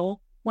for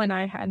real when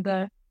I had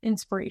the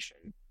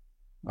inspiration.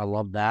 I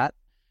love that.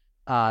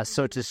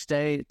 So to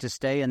stay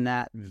in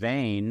that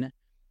vein,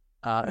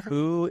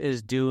 who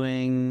is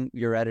doing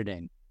your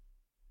editing?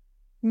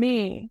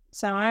 Me.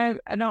 So I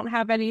don't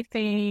have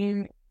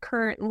anything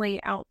currently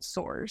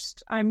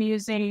outsourced. I'm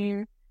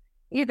using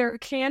either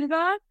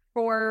Canva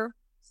for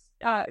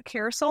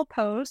carousel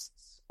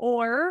posts,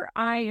 or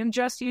I am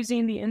just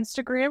using the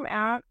Instagram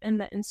app and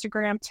the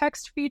Instagram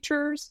text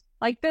features.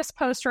 Like this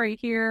post right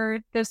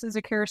here, this is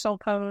a carousel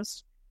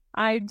post.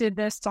 I did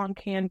this on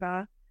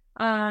Canva.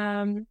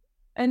 And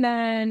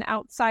then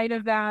outside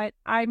of that,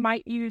 I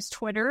might use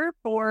Twitter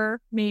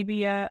for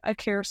maybe a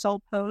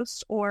carousel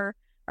post or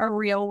a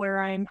reel where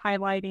I'm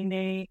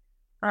highlighting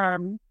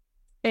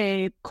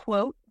a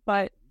quote.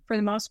 But for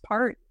the most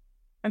part,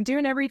 I'm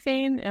doing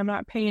everything. I'm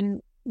not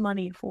paying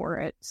money for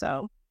it.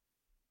 So,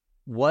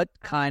 what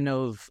kind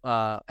of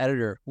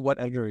editor? What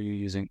editor are you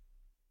using?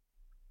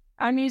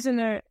 I'm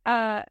using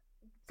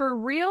for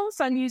reels.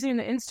 I'm using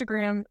the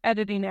Instagram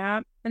editing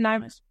app, and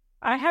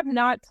I have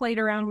not played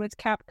around with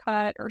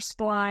CapCut or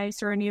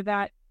Splice or any of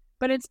that,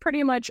 but it's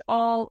pretty much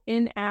all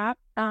in app.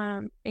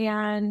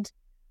 And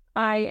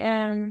I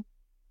am,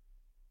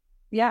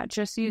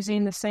 just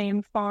using the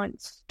same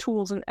fonts,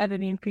 tools, and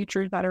editing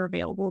features that are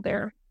available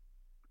there.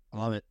 I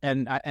love it.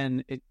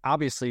 And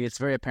obviously it's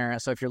very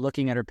apparent. So if you're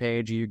looking at her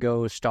page, you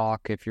go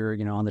stalk. If you're,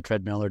 on the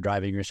treadmill or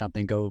driving or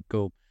something, go,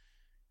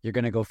 you're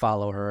going to go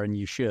follow her, and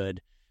you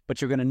should,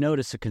 but you're going to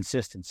notice a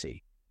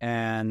consistency.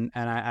 And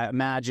I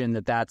imagine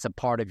that that's a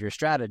part of your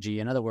strategy.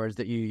 In other words,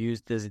 that you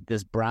use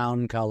this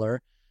brown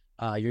color.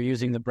 You're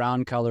using the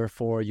brown color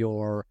for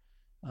your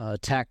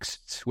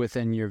text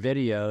within your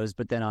videos,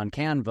 but then on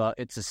Canva,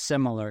 it's a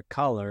similar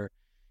color.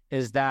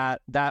 Is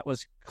that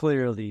was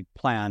clearly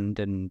planned,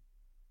 and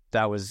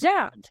that was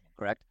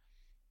correct?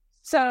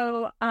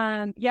 So,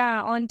 on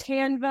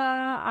Canva,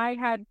 I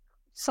had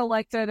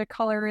selected a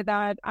color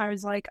that I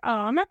was like, oh,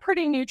 I'm a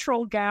pretty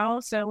neutral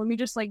gal, so let me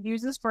just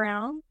use this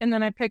brown. And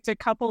then I picked a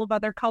couple of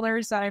other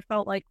colors that I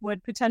felt like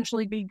would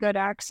potentially be good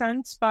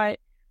accents. But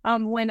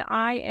when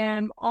I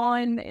am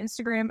on the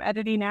Instagram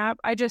editing app,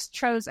 I just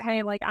chose,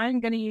 hey, I'm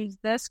going to use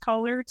this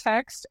color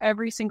text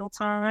every single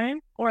time,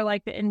 or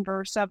the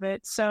inverse of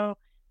it. So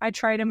I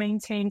try to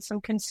maintain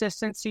some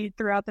consistency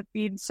throughout the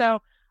feed. So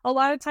a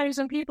lot of times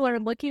when people are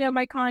looking at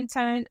my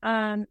content,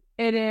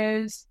 it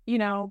is,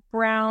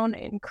 brown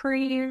and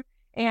cream.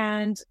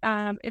 And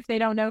if they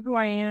don't know who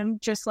I am,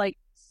 just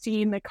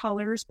seeing the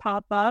colors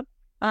pop up,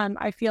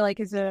 I feel like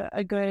is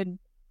a good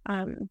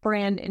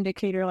brand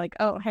indicator.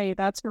 Oh, hey,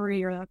 that's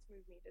Marie, or that's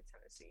moving to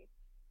Tennessee.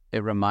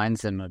 It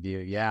reminds them of you.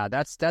 Yeah,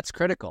 that's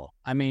critical.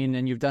 I mean,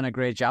 and you've done a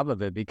great job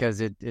of it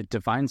because it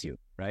defines you,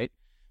 right?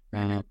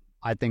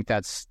 I think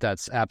that's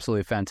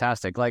absolutely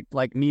fantastic.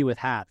 Like me with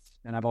hats.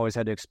 And I've always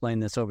had to explain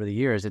this over the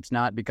years. It's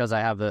not because I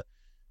have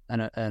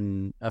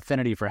an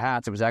affinity for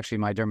hats. It was actually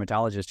my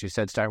dermatologist who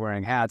said, start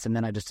wearing hats. And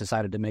then I just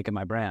decided to make it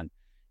my brand.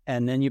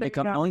 And then you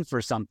become known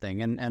for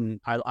something.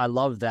 And I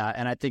love that.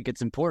 And I think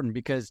it's important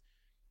because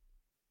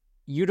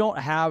you don't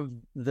have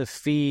the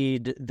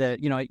feed that,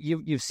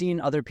 you've seen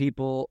other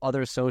people,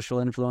 other social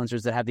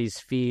influencers that have these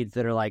feeds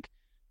that are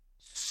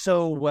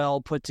so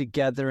well put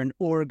together and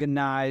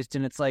organized.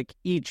 And it's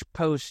each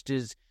post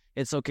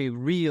it's okay,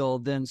 real,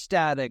 then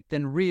static,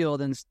 then real,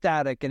 then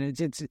static. And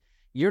it's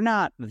you're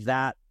not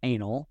that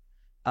anal.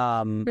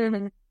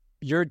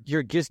 You're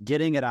just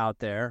getting it out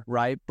there,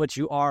 right? But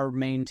you are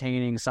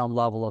maintaining some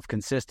level of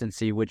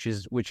consistency, which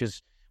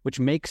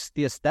makes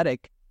the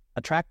aesthetic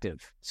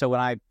attractive. So when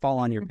I fall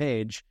on your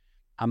page,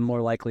 I'm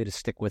more likely to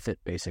stick with it,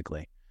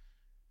 basically.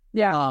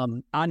 Yeah.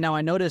 Now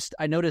I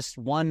noticed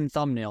one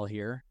thumbnail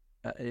here.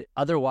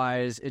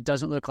 Otherwise, it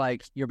doesn't look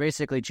like you're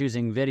basically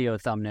choosing video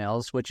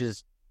thumbnails, which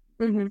is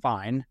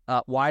fine.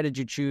 Why did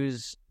you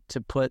choose to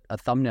put a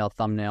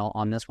thumbnail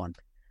on this one?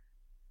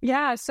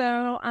 Yeah,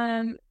 so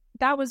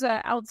that was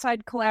an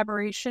outside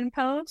collaboration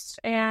post,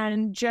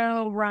 and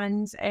Joe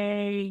runs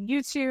a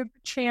YouTube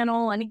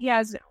channel, and he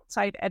has an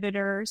outside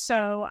editor.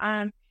 So,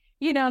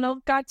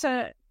 got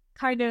to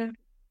kind of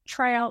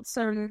try out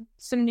some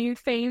new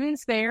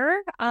things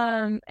there.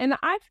 And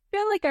I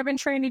feel like I've been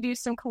trying to do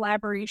some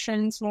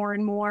collaborations more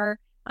and more.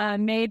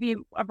 Maybe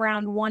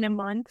around one a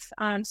month.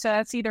 So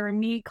that's either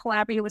me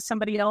collabing with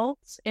somebody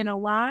else in a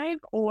live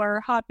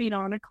or hopping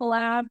on a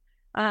collab.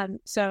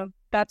 So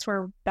that's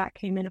where that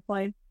came into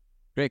play.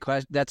 Great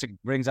question. That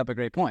brings up a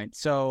great point.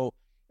 So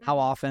how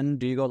often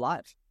do you go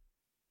live?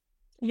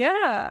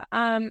 Yeah.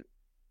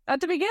 At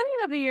the beginning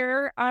of the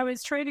year, I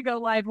was trying to go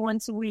live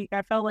once a week.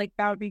 I felt like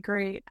that would be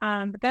great.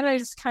 But then I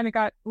just kind of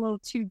got a little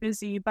too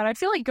busy. But I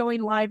feel like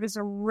going live is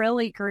a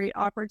really great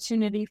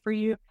opportunity for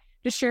you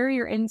to share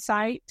your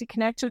insight, to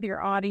connect with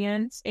your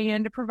audience,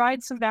 and to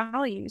provide some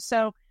value.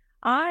 So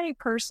I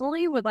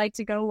personally would like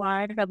to go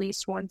live at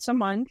least once a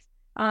month.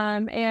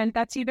 And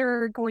that's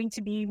either going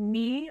to be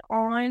me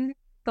on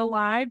the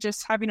live,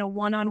 just having a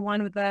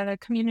one-on-one with the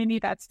community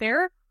that's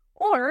there,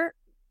 or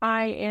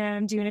I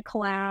am doing a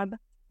collab,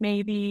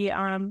 maybe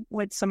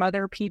with some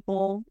other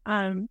people,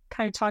 kind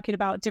of talking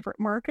about different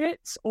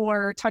markets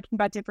or talking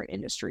about different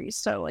industries.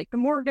 So like the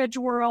mortgage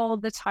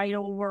world, the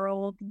title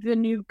world, the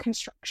new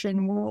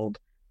construction world,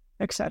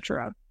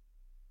 etc.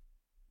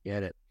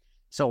 Get it.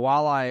 So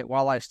while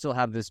I still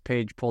have this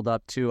page pulled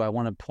up too, I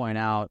want to point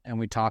out, and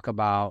we talk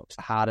about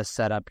how to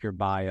set up your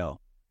bio.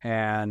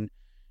 And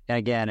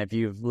again, if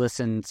you've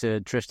listened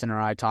to Tristan or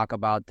I talk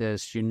about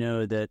this, you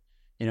know that,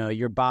 you know,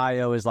 your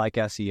bio is like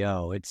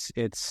SEO.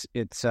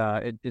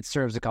 It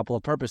serves a couple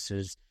of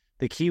purposes.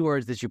 The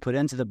keywords that you put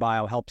into the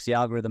bio helps the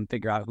algorithm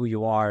figure out who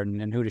you are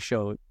and who to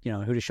show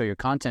your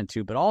content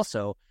to. But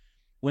also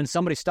when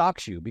somebody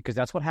stalks you, because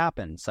that's what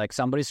happens. Like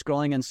somebody's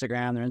scrolling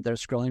Instagram, they're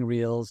scrolling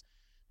Reels.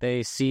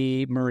 They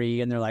see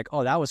Marie and they're like,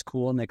 oh, that was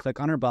cool. And they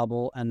click on her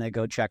bubble and they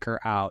go check her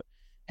out.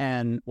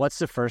 And what's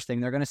the first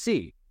thing they're going to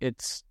see?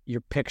 It's your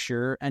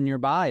picture and your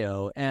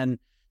bio. And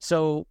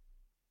so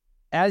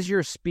as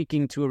you're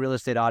speaking to a real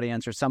estate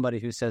audience or somebody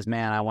who says,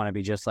 man, I want to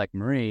be just like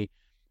Marie,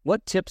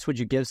 what tips would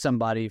you give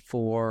somebody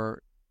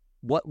for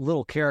what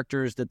little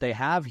characters that they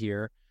have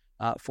here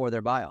for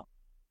their bio?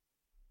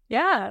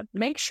 Yeah,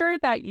 make sure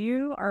that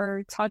you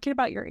are talking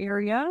about your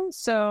area.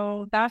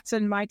 So that's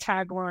in my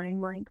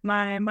tagline, like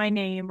my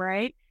name,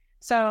 right?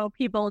 So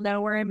people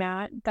know where I'm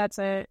at. That's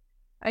a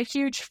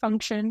huge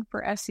function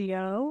for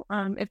SEO.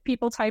 If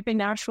people type in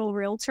Nashville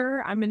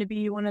Realtor, I'm going to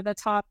be one of the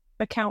top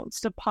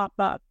accounts to pop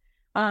up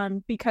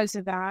because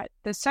of that.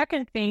 The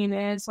second thing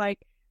is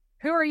like,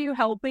 who are you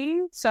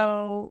helping?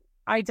 So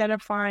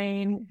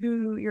identifying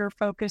who you're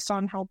focused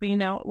on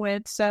helping out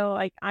with. So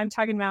like I'm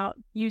talking about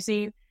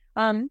using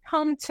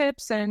home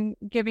tips and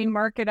giving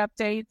market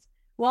updates.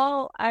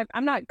 Well,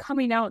 I'm not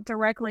coming out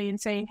directly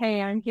and saying,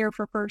 hey, I'm here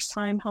for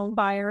first-time home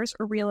buyers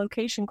or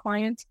relocation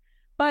clients,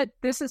 but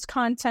this is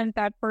content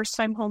that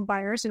first-time home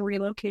buyers and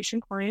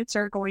relocation clients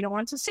are going to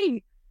want to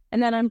see.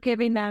 And then I'm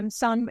giving them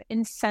some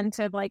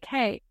incentive like,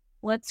 hey,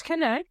 let's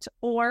connect,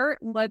 or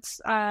let's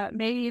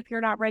maybe if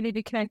you're not ready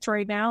to connect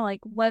right now,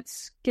 like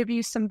let's give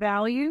you some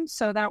value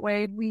so that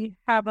way we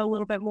have a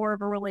little bit more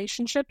of a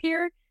relationship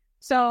here.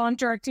 So I'm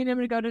directing them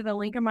to go to the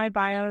link in my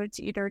bio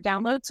to either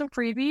download some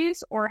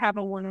freebies or have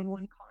a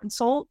one-on-one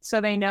consult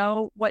so they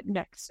know what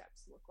next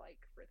steps look like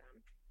for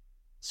them.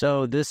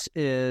 So this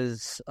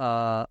is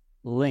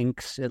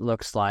links, it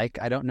looks like.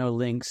 I don't know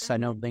links. I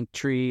know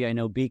Linktree. I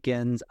know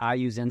Beacons. I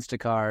use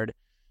Instacard.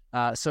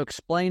 So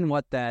explain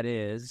what that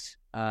is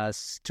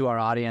to our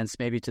audience,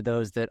 maybe to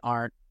those that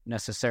aren't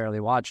necessarily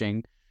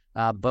watching,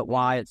 but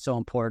why it's so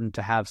important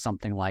to have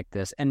something like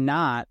this and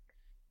not.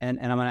 And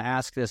I'm going to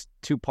ask this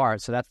two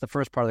parts. So that's the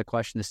first part of the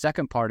question. The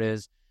second part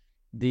is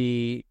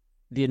the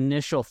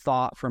initial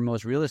thought for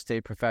most real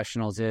estate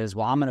professionals is,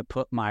 well, I'm going to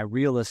put my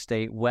real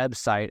estate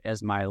website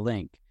as my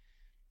link.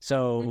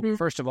 So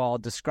first of all,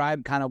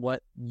 describe kind of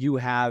what you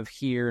have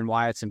here and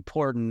why it's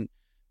important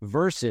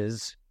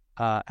versus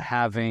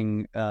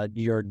having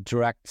your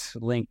direct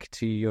link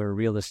to your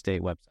real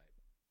estate website.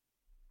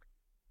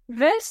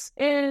 This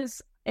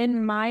is,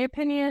 in my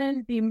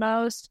opinion, the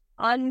most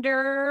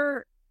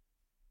undervalued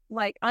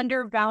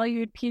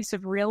piece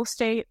of real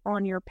estate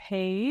on your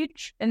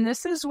page. And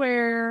this is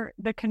where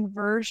the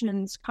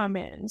conversions come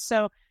in.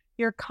 So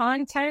your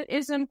content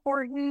is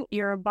important,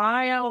 your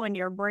bio and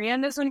your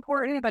brand is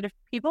important, but if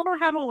people don't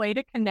have a way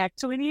to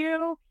connect with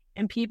you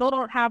and people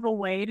don't have a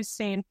way to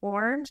stay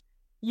informed,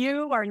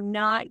 you are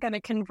not going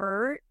to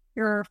convert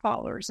your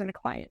followers into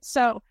clients.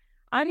 So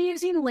I'm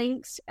using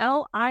Links,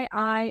 LIINKS.co.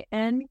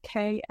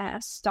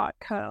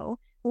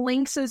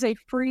 Links is a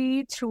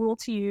free tool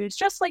to use,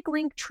 just like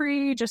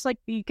Linktree, just like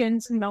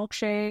Beacons and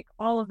Milkshake,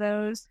 all of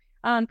those.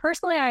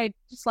 Personally, I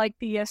just like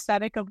the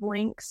aesthetic of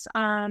Links.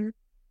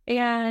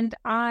 And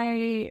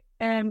I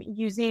am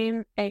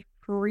using a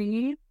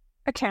free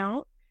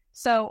account.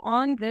 So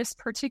on this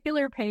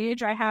particular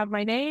page, I have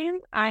my name,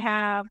 I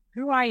have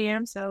who I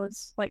am. So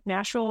it's like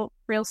Nashville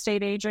real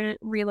estate agent,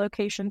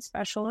 relocation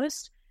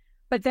specialist.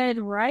 But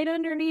then right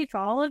underneath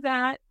all of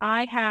that,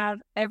 I have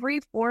every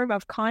form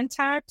of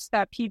contact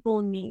that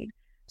people need.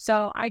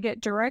 So I get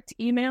direct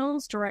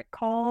emails, direct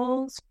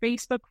calls,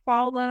 Facebook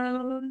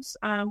follows,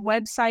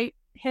 website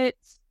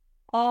hits,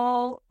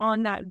 all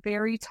on that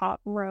very top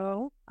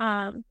row.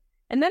 And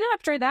then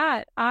after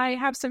that, I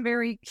have some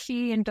very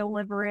key and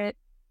deliberate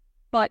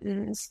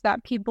buttons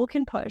that people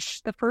can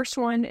push. The first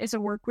one is a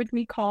work with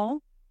me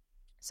call.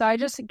 So I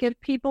just give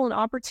people an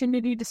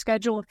opportunity to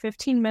schedule a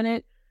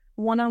 15-minute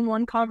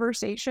one-on-one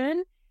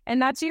conversation.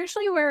 And that's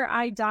usually where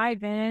I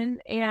dive in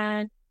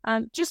and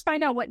just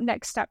find out what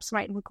next steps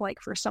might look like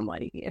for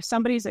somebody. If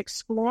somebody's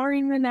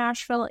exploring the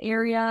Nashville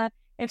area,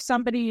 if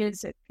somebody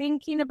is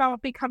thinking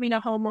about becoming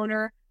a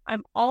homeowner,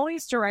 I'm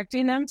always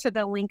directing them to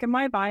the link in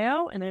my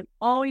bio, and I'm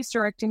always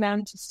directing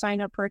them to sign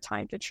up for a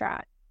time to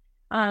chat.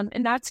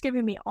 And that's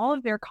giving me all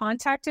of their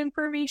contact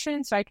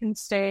information so I can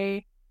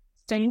stay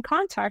in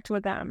contact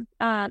with them.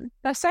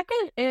 The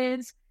second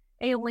is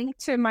a link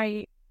to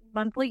my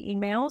monthly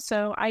email.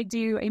 So I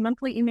do a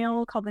monthly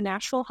email called the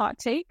Nashville Hot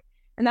Take,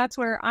 and that's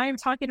where I am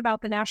talking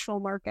about the Nashville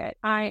market.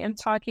 I am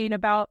talking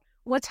about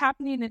what's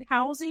happening in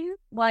housing,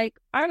 like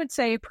I would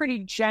say a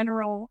pretty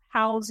general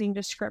housing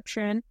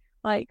description,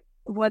 like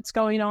what's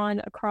going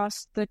on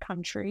across the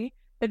country.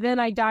 But then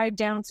I dive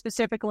down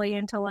specifically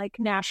into like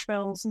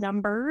Nashville's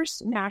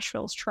numbers,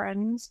 Nashville's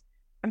trends.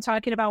 I'm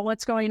talking about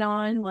what's going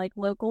on like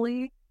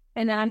locally.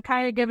 And then I'm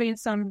kind of giving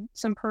some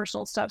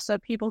personal stuff so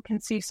people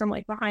can see some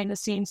like behind the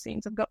scenes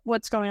things of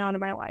what's going on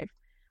in my life.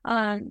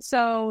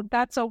 So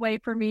that's a way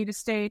for me to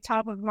stay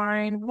top of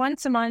mind.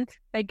 Once a month,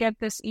 they get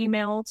this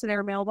email to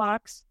their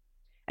mailbox.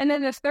 And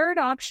then the third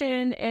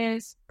option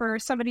is for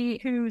somebody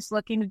who's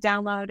looking to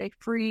download a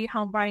free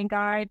home buying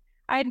guide.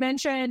 I had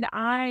mentioned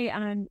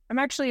I'm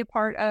actually a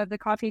part of the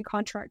Coffee and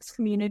Contracts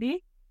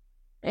community,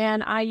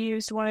 and I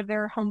used one of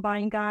their home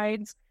buying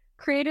guides,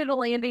 created a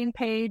landing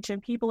page,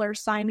 and people are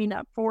signing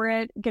up for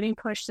it, getting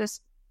pushed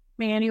this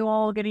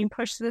manual, getting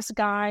pushed this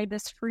guide,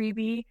 this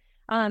freebie,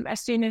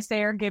 as soon as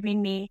they are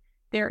giving me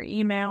their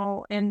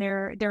email and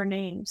their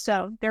name.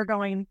 So they're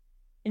going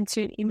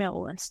into an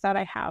email list that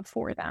I have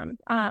for them.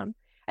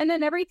 And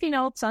then everything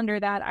else under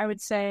that, I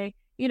would say,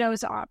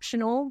 is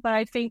optional. But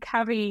I think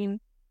having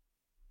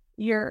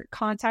your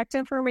contact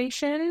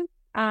information,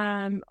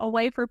 a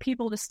way for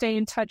people to stay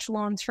in touch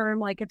long term,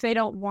 like if they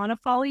don't want to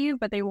follow you,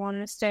 but they want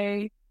to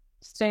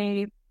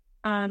stay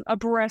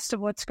abreast of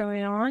what's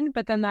going on.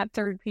 But then that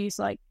third piece,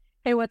 like,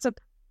 hey, what's a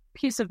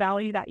piece of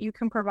value that you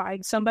can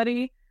provide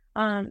somebody,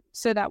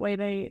 so that way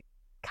they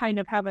kind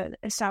of have an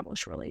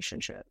established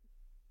relationship.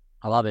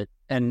 I love it.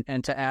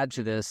 And to add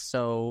to this,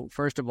 so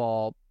first of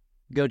all,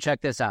 go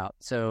check this out.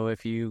 So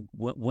if you,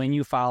 when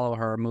you follow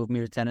her, Move Me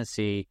to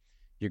Tennessee,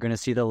 you're going to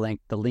see the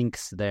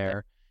links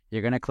there.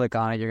 You're going to click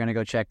on it. You're going to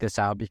go check this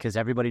out because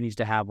everybody needs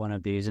to have one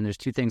of these. And there's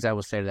two things I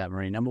will say to that,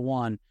 Marie. Number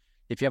one,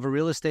 if you have a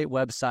real estate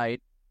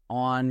website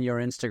on your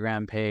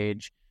Instagram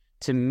page,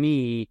 to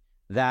me,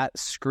 that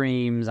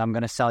screams, I'm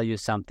going to sell you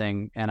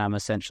something and I'm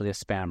essentially a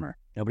spammer.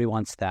 Nobody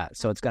wants that.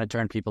 So it's going to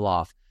turn people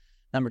off.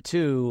 Number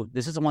two,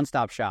 this is a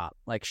one-stop shop.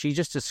 Like she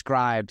just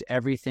described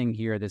everything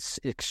here that's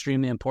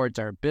extremely important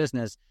to our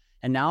business.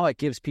 And now it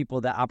gives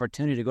people the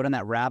opportunity to go down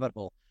that rabbit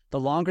hole. The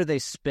longer they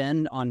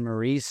spend on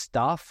Marie's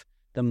stuff,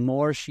 the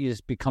more she is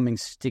becoming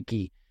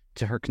sticky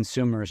to her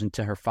consumers and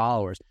to her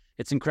followers.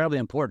 It's incredibly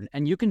important.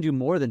 And you can do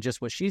more than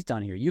just what she's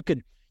done here. You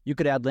could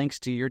add links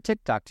to your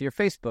TikTok, to your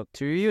Facebook,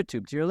 to your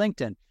YouTube, to your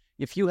LinkedIn.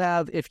 If you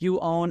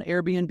own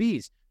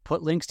Airbnbs,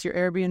 put links to your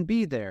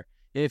Airbnb there.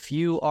 If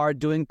you are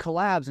doing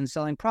collabs and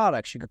selling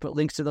products, you can put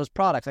links to those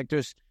products. Like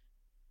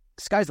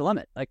sky's the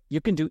limit. Like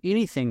you can do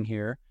anything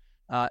here.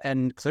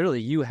 And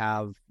clearly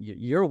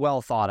you're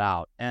well thought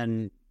out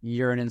and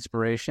you're an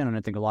inspiration. And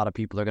I think a lot of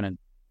people are going to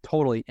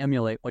totally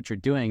emulate what you're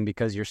doing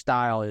because your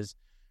style is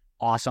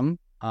awesome.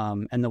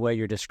 And the way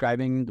you're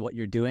describing what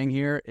you're doing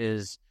here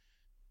is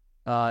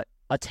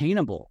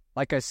attainable.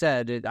 Like I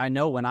said, I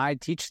know when I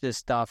teach this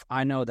stuff,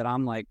 I know that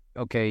I'm like,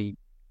 okay,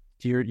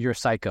 you're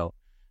psycho.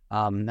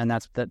 And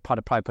that's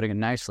probably putting it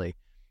nicely.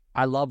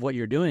 I love what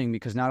you're doing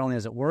because not only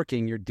is it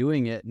working, you're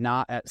doing it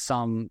not at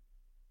some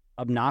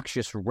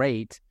obnoxious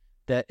rate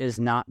that is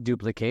not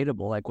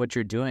duplicatable. Like what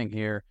you're doing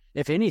here,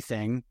 if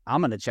anything,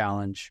 I'm going to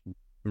challenge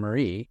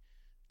Marie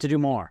to do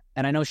more.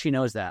 And I know she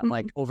knows that. Mm-hmm.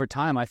 Like over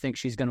time, I think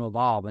she's going to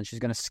evolve and she's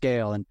going to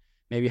scale and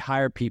maybe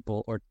hire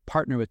people or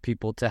partner with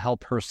people to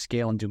help her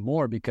scale and do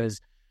more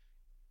because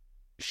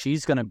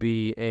she's going to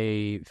be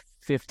a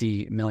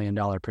 $50 million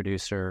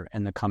producer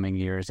in the coming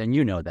years. And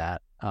you know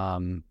that.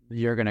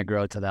 You're going to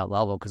grow to that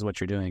level because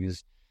what you're doing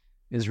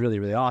is really,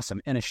 really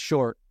awesome in a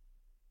short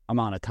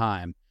amount of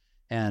time.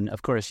 And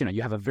of course,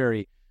 you have a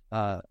very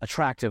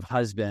attractive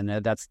husband.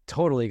 That's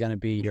totally going to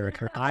be your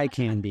eye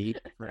candy.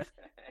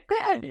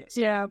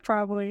 Yeah,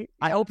 probably.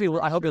 I hope he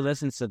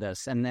listens to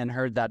this and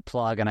heard that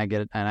plug, and I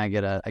get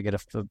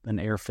an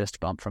air fist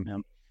bump from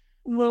him.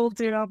 Will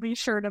do. I'll be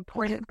sure to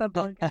point at the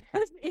bug in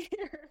his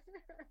ear.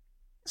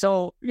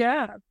 So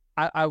yeah,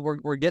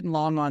 we're getting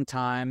long on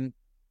time.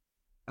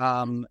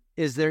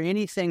 Is there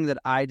anything that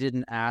I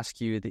didn't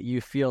ask you that you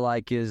feel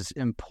like is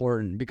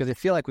important? Because I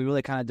feel like we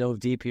really kind of dove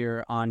deep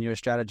here on your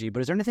strategy.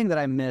 But is there anything that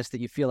I missed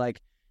that you feel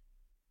like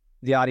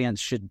the audience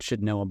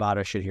should know about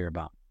or should hear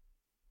about?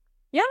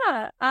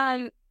 Yeah.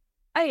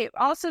 I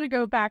also to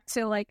go back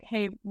to like,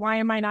 hey, why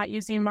am I not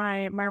using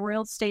my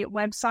real estate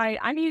website?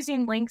 I'm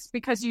using links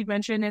because you'd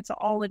mentioned it's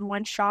all in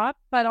one shop,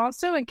 but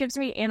also it gives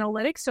me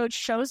analytics. So it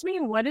shows me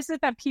what is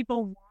it that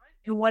people want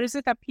and what is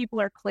it that people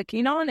are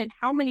clicking on and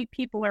how many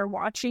people are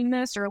watching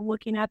this or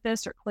looking at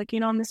this or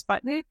clicking on this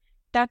button.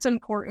 That's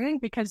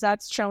important because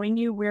that's showing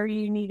you where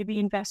you need to be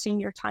investing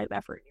your time,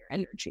 effort, your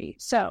energy.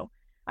 So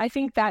I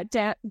think that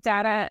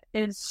data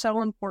is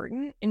so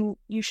important and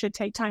you should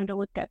take time to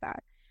look at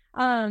that.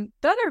 The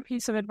other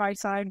piece of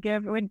advice I'd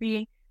give would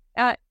be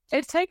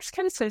it takes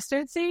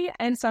consistency,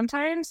 and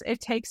sometimes it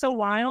takes a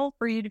while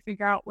for you to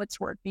figure out what's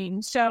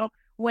working. So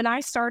when I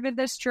started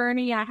this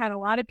journey, I had a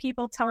lot of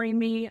people telling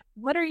me,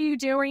 what are you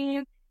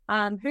doing?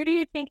 Who do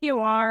you think you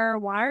are?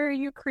 Why are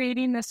you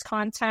creating this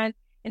content?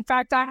 In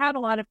fact, I had a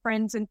lot of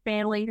friends and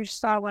family who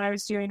saw what I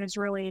was doing was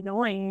really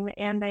annoying,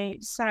 and they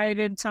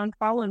decided to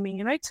unfollow me.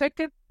 And I took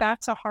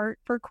that to heart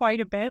for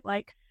quite a bit.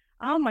 Like,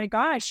 oh my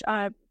gosh,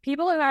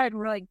 people that I had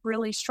like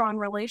really strong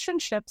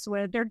relationships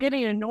with, they're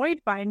getting annoyed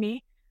by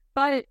me.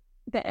 But at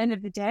the end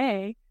of the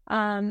day,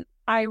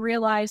 I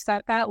realized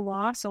that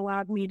loss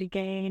allowed me to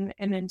gain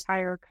an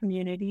entire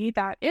community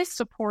that is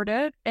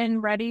supportive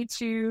and ready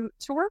to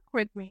work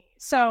with me.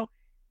 So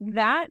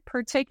that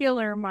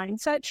particular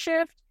mindset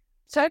shift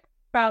took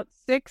about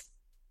 6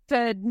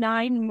 to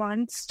 9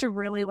 months to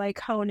really like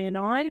hone in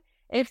on.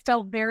 It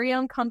felt very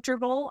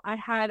uncomfortable. I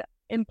had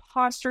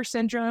imposter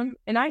syndrome,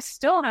 and I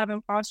still have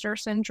imposter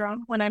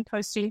syndrome when I'm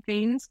posting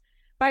things,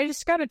 but I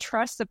just got to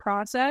trust the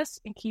process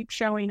and keep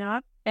showing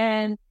up.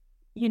 And,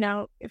 you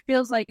know, it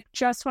feels like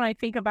just when I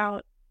think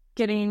about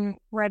getting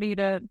ready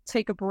to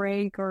take a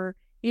break or,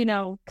 you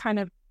know, kind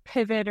of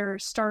pivot or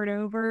start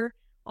over,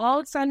 all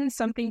of a sudden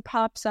something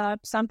pops up,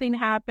 something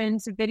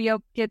happens, a video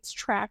gets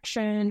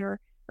traction or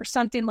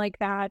something like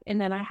that.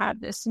 And then I have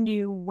this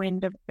new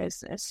wind of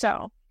business.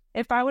 So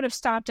if I would have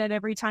stopped at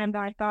every time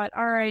that I thought,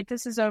 all right,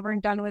 this is over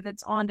and done with,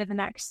 it's on to the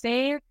next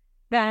thing,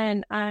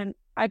 then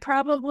I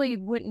probably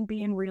wouldn't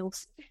be in real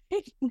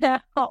estate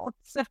now.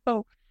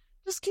 So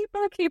just keep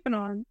on keeping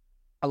on.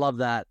 I love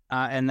that.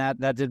 And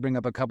that did bring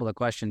up a couple of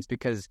questions,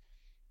 because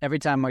every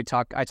time I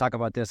talk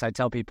about this, I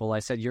tell people, I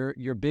said,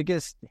 your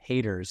biggest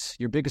haters,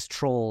 your biggest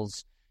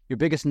trolls, your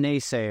biggest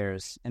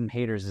naysayers, and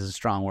haters is a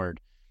strong word,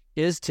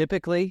 is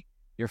typically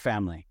your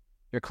family,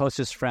 your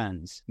closest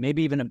friends,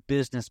 maybe even a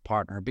business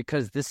partner,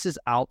 because this is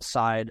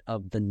outside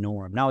of the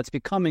norm. Now it's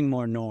becoming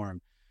more norm,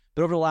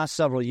 but over the last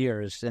several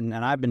years, and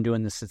I've been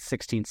doing this since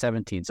 16,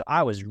 17, so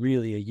I was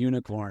really a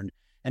unicorn,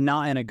 and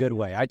not in a good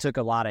way. I took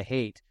a lot of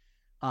hate.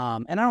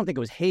 And I don't think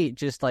it was hate,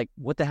 just like,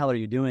 what the hell are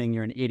you doing?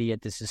 You're an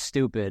idiot. This is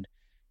stupid.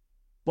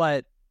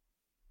 But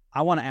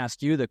I want to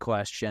ask you the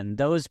question.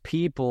 Those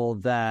people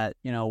that,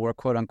 you know, were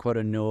quote unquote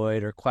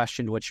annoyed or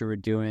questioned what you were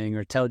doing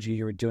or told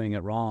you were doing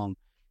it wrong,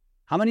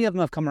 how many of them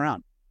have come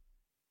around?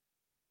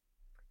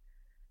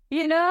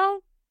 You know,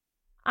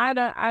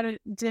 I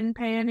didn't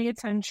pay any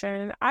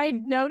attention. I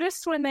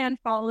noticed when they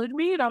unfollowed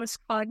me and I was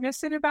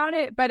cognizant about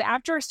it. But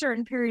after a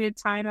certain period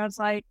of time, I was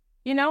like,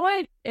 you know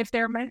what? If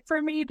they're meant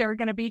for me, they're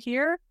going to be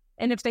here.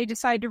 And if they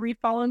decide to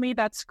refollow me,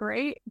 that's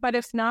great. But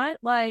if not,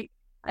 like,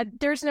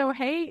 there's no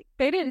hate.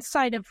 They didn't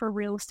sign up for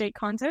real estate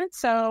content.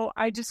 So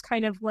I just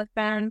kind of let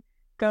them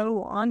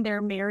go on their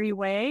merry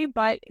way.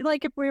 But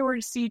like, if we were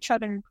to see each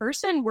other in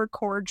person, we're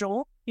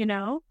cordial, you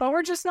know, but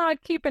we're just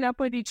not keeping up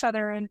with each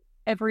other in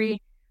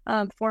every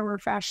form or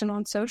fashion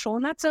on social.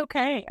 And that's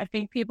okay. I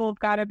think people have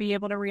got to be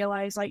able to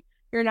realize, like,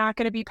 you're not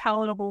going to be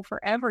palatable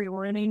for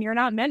everyone, and you're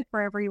not meant for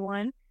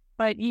everyone,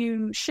 but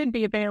you should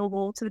be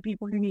available to the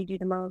people who need you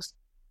the most.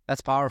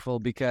 That's powerful,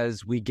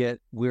 because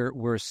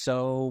we're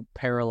so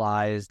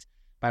paralyzed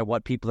by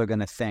what people are going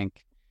to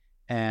think.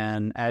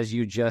 And as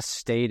you just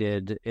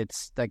stated,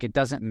 it's like, it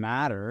doesn't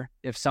matter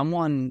if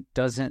someone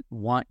doesn't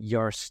want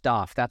your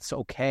stuff. That's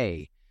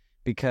okay,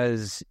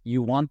 because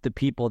you want the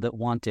people that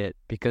want it,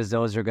 because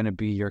those are going to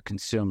be your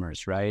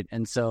consumers, right?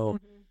 And so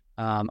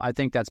I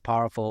think that's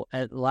powerful.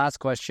 And last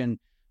question,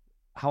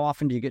 how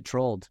often do you get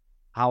trolled?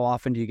 How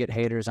often do you get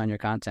haters on your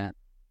content?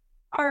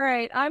 All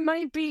right, I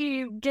might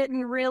be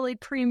getting really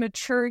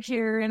premature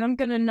here, and I'm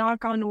going to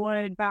knock on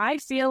wood, but I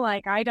feel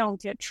like I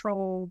don't get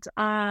trolled.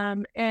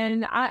 And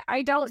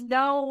I don't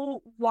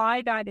know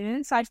why that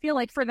is. I feel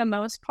like for the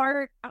most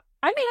part, I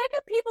mean, I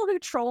get people who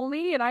troll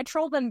me, and I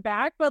troll them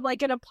back, but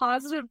like in a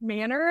positive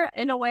manner.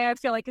 In a way, I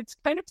feel like it's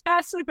kind of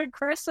passive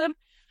aggressive.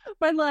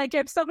 But like,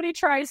 if somebody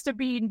tries to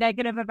be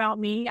negative about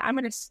me, I'm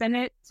going to spin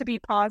it to be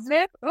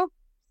positive.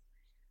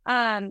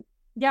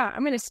 Yeah,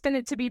 I'm going to spin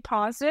it to be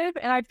positive.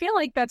 And I feel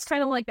like that's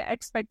kind of like the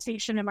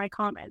expectation in my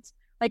comments.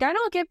 Like, I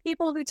don't get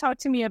people who talk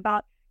to me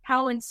about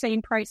how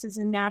insane prices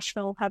in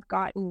Nashville have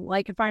gotten.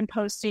 Like, if I'm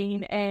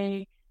posting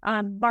a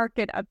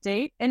market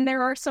update, and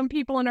there are some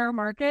people in our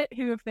market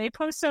who, if they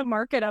post a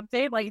market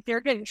update, like, they're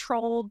getting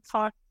trolled,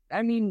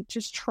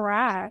 just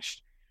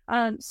trashed.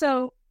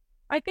 So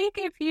I think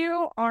if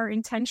you are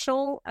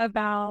intentional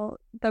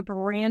about the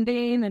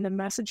branding and the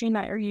messaging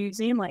that you're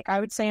using, like, I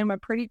would say I'm a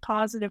pretty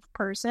positive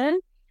person.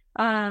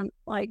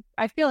 Like,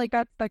 I feel like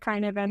that's the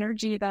kind of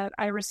energy that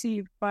I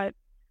receive, but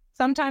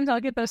sometimes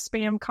I'll get those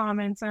spam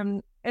comments,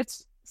 and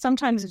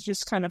sometimes it's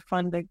just kind of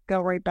fun to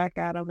go right back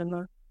at them in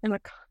the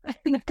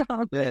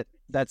comments.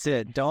 That's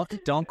it.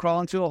 Don't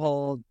crawl into a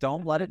hole.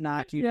 Don't let it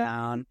knock you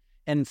down.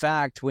 In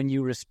fact, when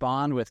you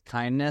respond with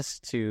kindness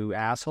to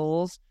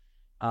assholes,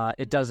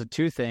 it does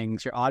two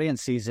things. Your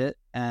audience sees it,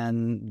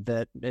 and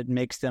that it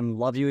makes them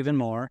love you even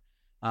more.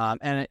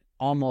 And it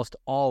almost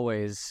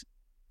always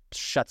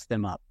shuts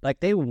them up.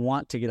 Like, they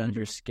want to get under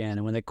your skin,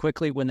 and when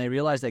they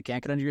realize they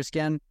can't get under your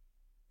skin,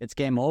 it's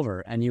game over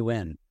and you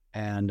win.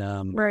 And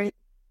Right.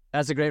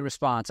 that's a great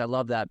response. I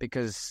love that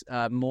because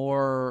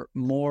more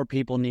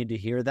people need to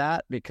hear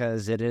that,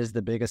 because it is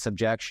the biggest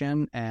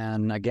objection,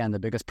 and again, the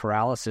biggest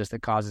paralysis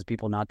that causes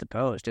people not to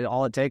post.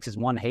 All it takes is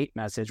one hate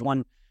message,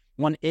 one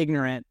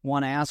ignorant,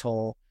 one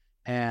asshole,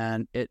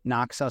 and it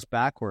knocks us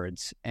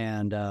backwards.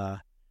 And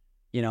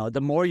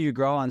the more you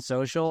grow on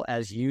social,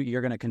 as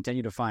you're going to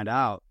continue to find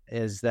out,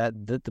 is that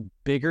the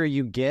bigger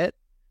you get,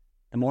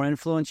 the more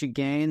influence you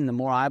gain, the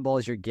more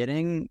eyeballs you're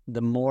getting,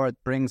 the more it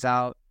brings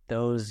out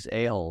those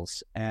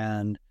a-holes,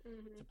 and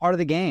it's part of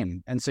the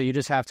game. And so you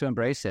just have to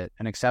embrace it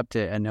and accept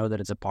it and know that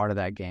it's a part of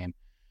that game.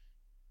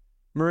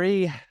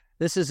 Marie,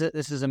 this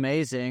is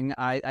amazing.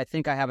 I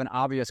think I have an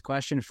obvious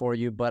question for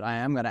you, but I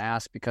am going to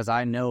ask because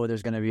I know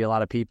there's going to be a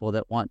lot of people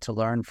that want to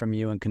learn from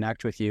you and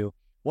connect with you.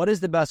 What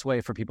is the best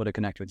way for people to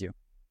connect with you?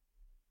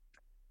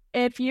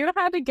 If you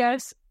had to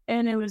guess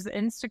and it was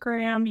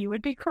Instagram, you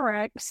would be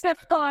correct. So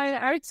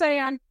I would say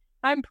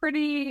I'm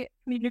pretty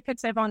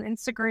communicative on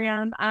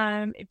Instagram.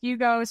 If you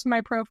go to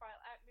my profile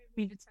at Move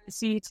Me to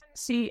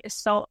Tennessee is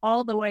spelled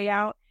all the way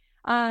out.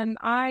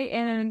 I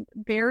am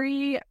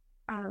very,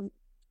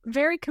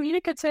 very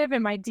communicative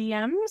in my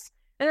DMs.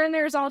 And then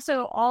there's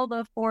also all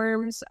the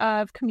forms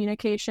of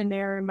communication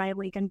there in my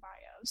link and bio.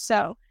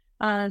 So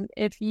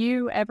if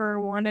you ever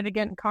wanted to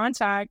get in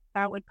contact,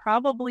 that would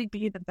probably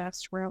be the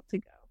best route to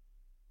go.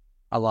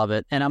 I love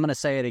it. And I'm going to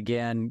say it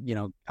again,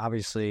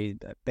 obviously,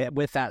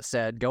 with that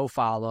said, go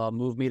follow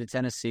Move Me to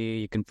Tennessee.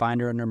 You can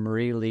find her under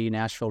Marie Lee,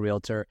 Nashville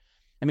Realtor.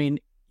 I mean,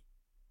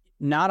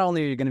 not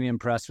only are you going to be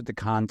impressed with the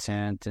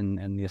content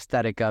and the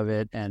aesthetic of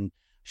it, and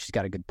she's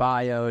got a good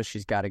bio,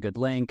 she's got a good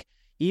link,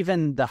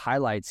 even the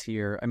highlights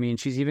here. I mean,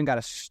 she's even got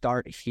a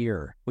start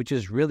here, which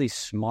is really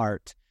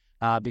smart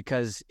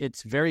because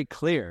it's very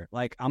clear.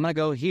 Like, I'm going to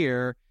go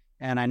here,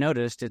 and I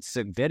noticed it's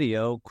a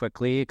video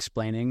quickly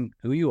explaining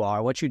who you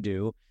are, what you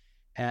do.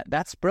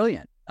 That's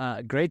brilliant.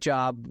 Great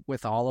job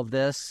with all of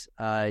this.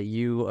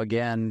 You're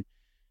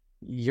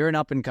an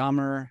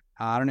up-and-comer.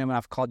 I don't even know if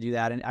I've called you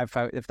that, and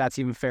if that's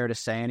even fair to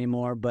say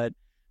anymore. But,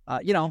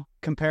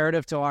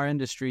 comparative to our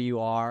industry, you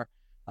are.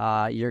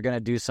 You're going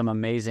to do some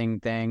amazing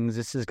things.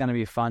 This is going to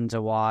be fun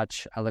to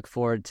watch. I look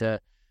forward to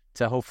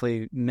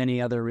hopefully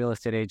many other real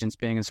estate agents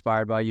being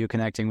inspired by you,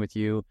 connecting with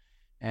you.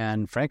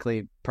 And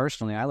frankly,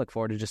 personally, I look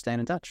forward to just staying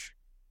in touch.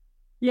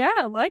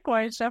 Yeah,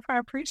 likewise, Jeff. I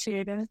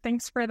appreciate it.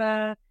 Thanks for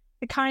the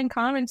kind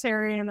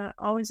commentary, and I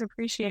always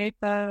appreciate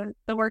the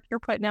work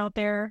you're putting out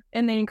there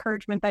and the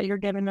encouragement that you're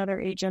giving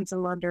other agents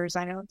and lenders.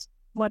 I know it's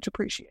much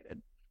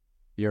appreciated.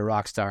 You're a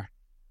rock star.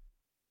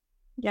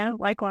 Yeah,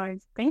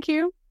 likewise. Thank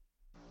you.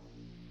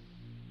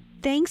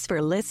 Thanks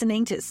for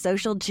listening to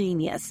Social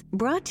Genius,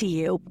 brought to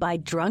you by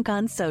Drunk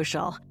on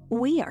Social.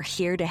 We are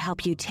here to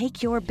help you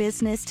take your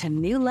business to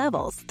new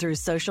levels through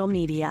social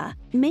media.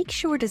 Make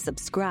sure to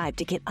subscribe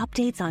to get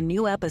updates on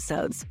new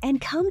episodes and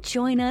come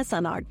join us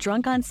on our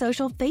Drunk on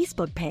Social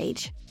Facebook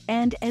page.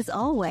 And as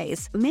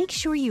always, make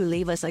sure you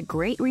leave us a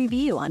great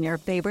review on your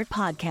favorite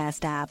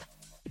podcast app.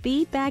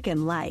 Feedback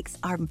and likes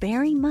are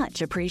very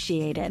much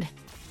appreciated.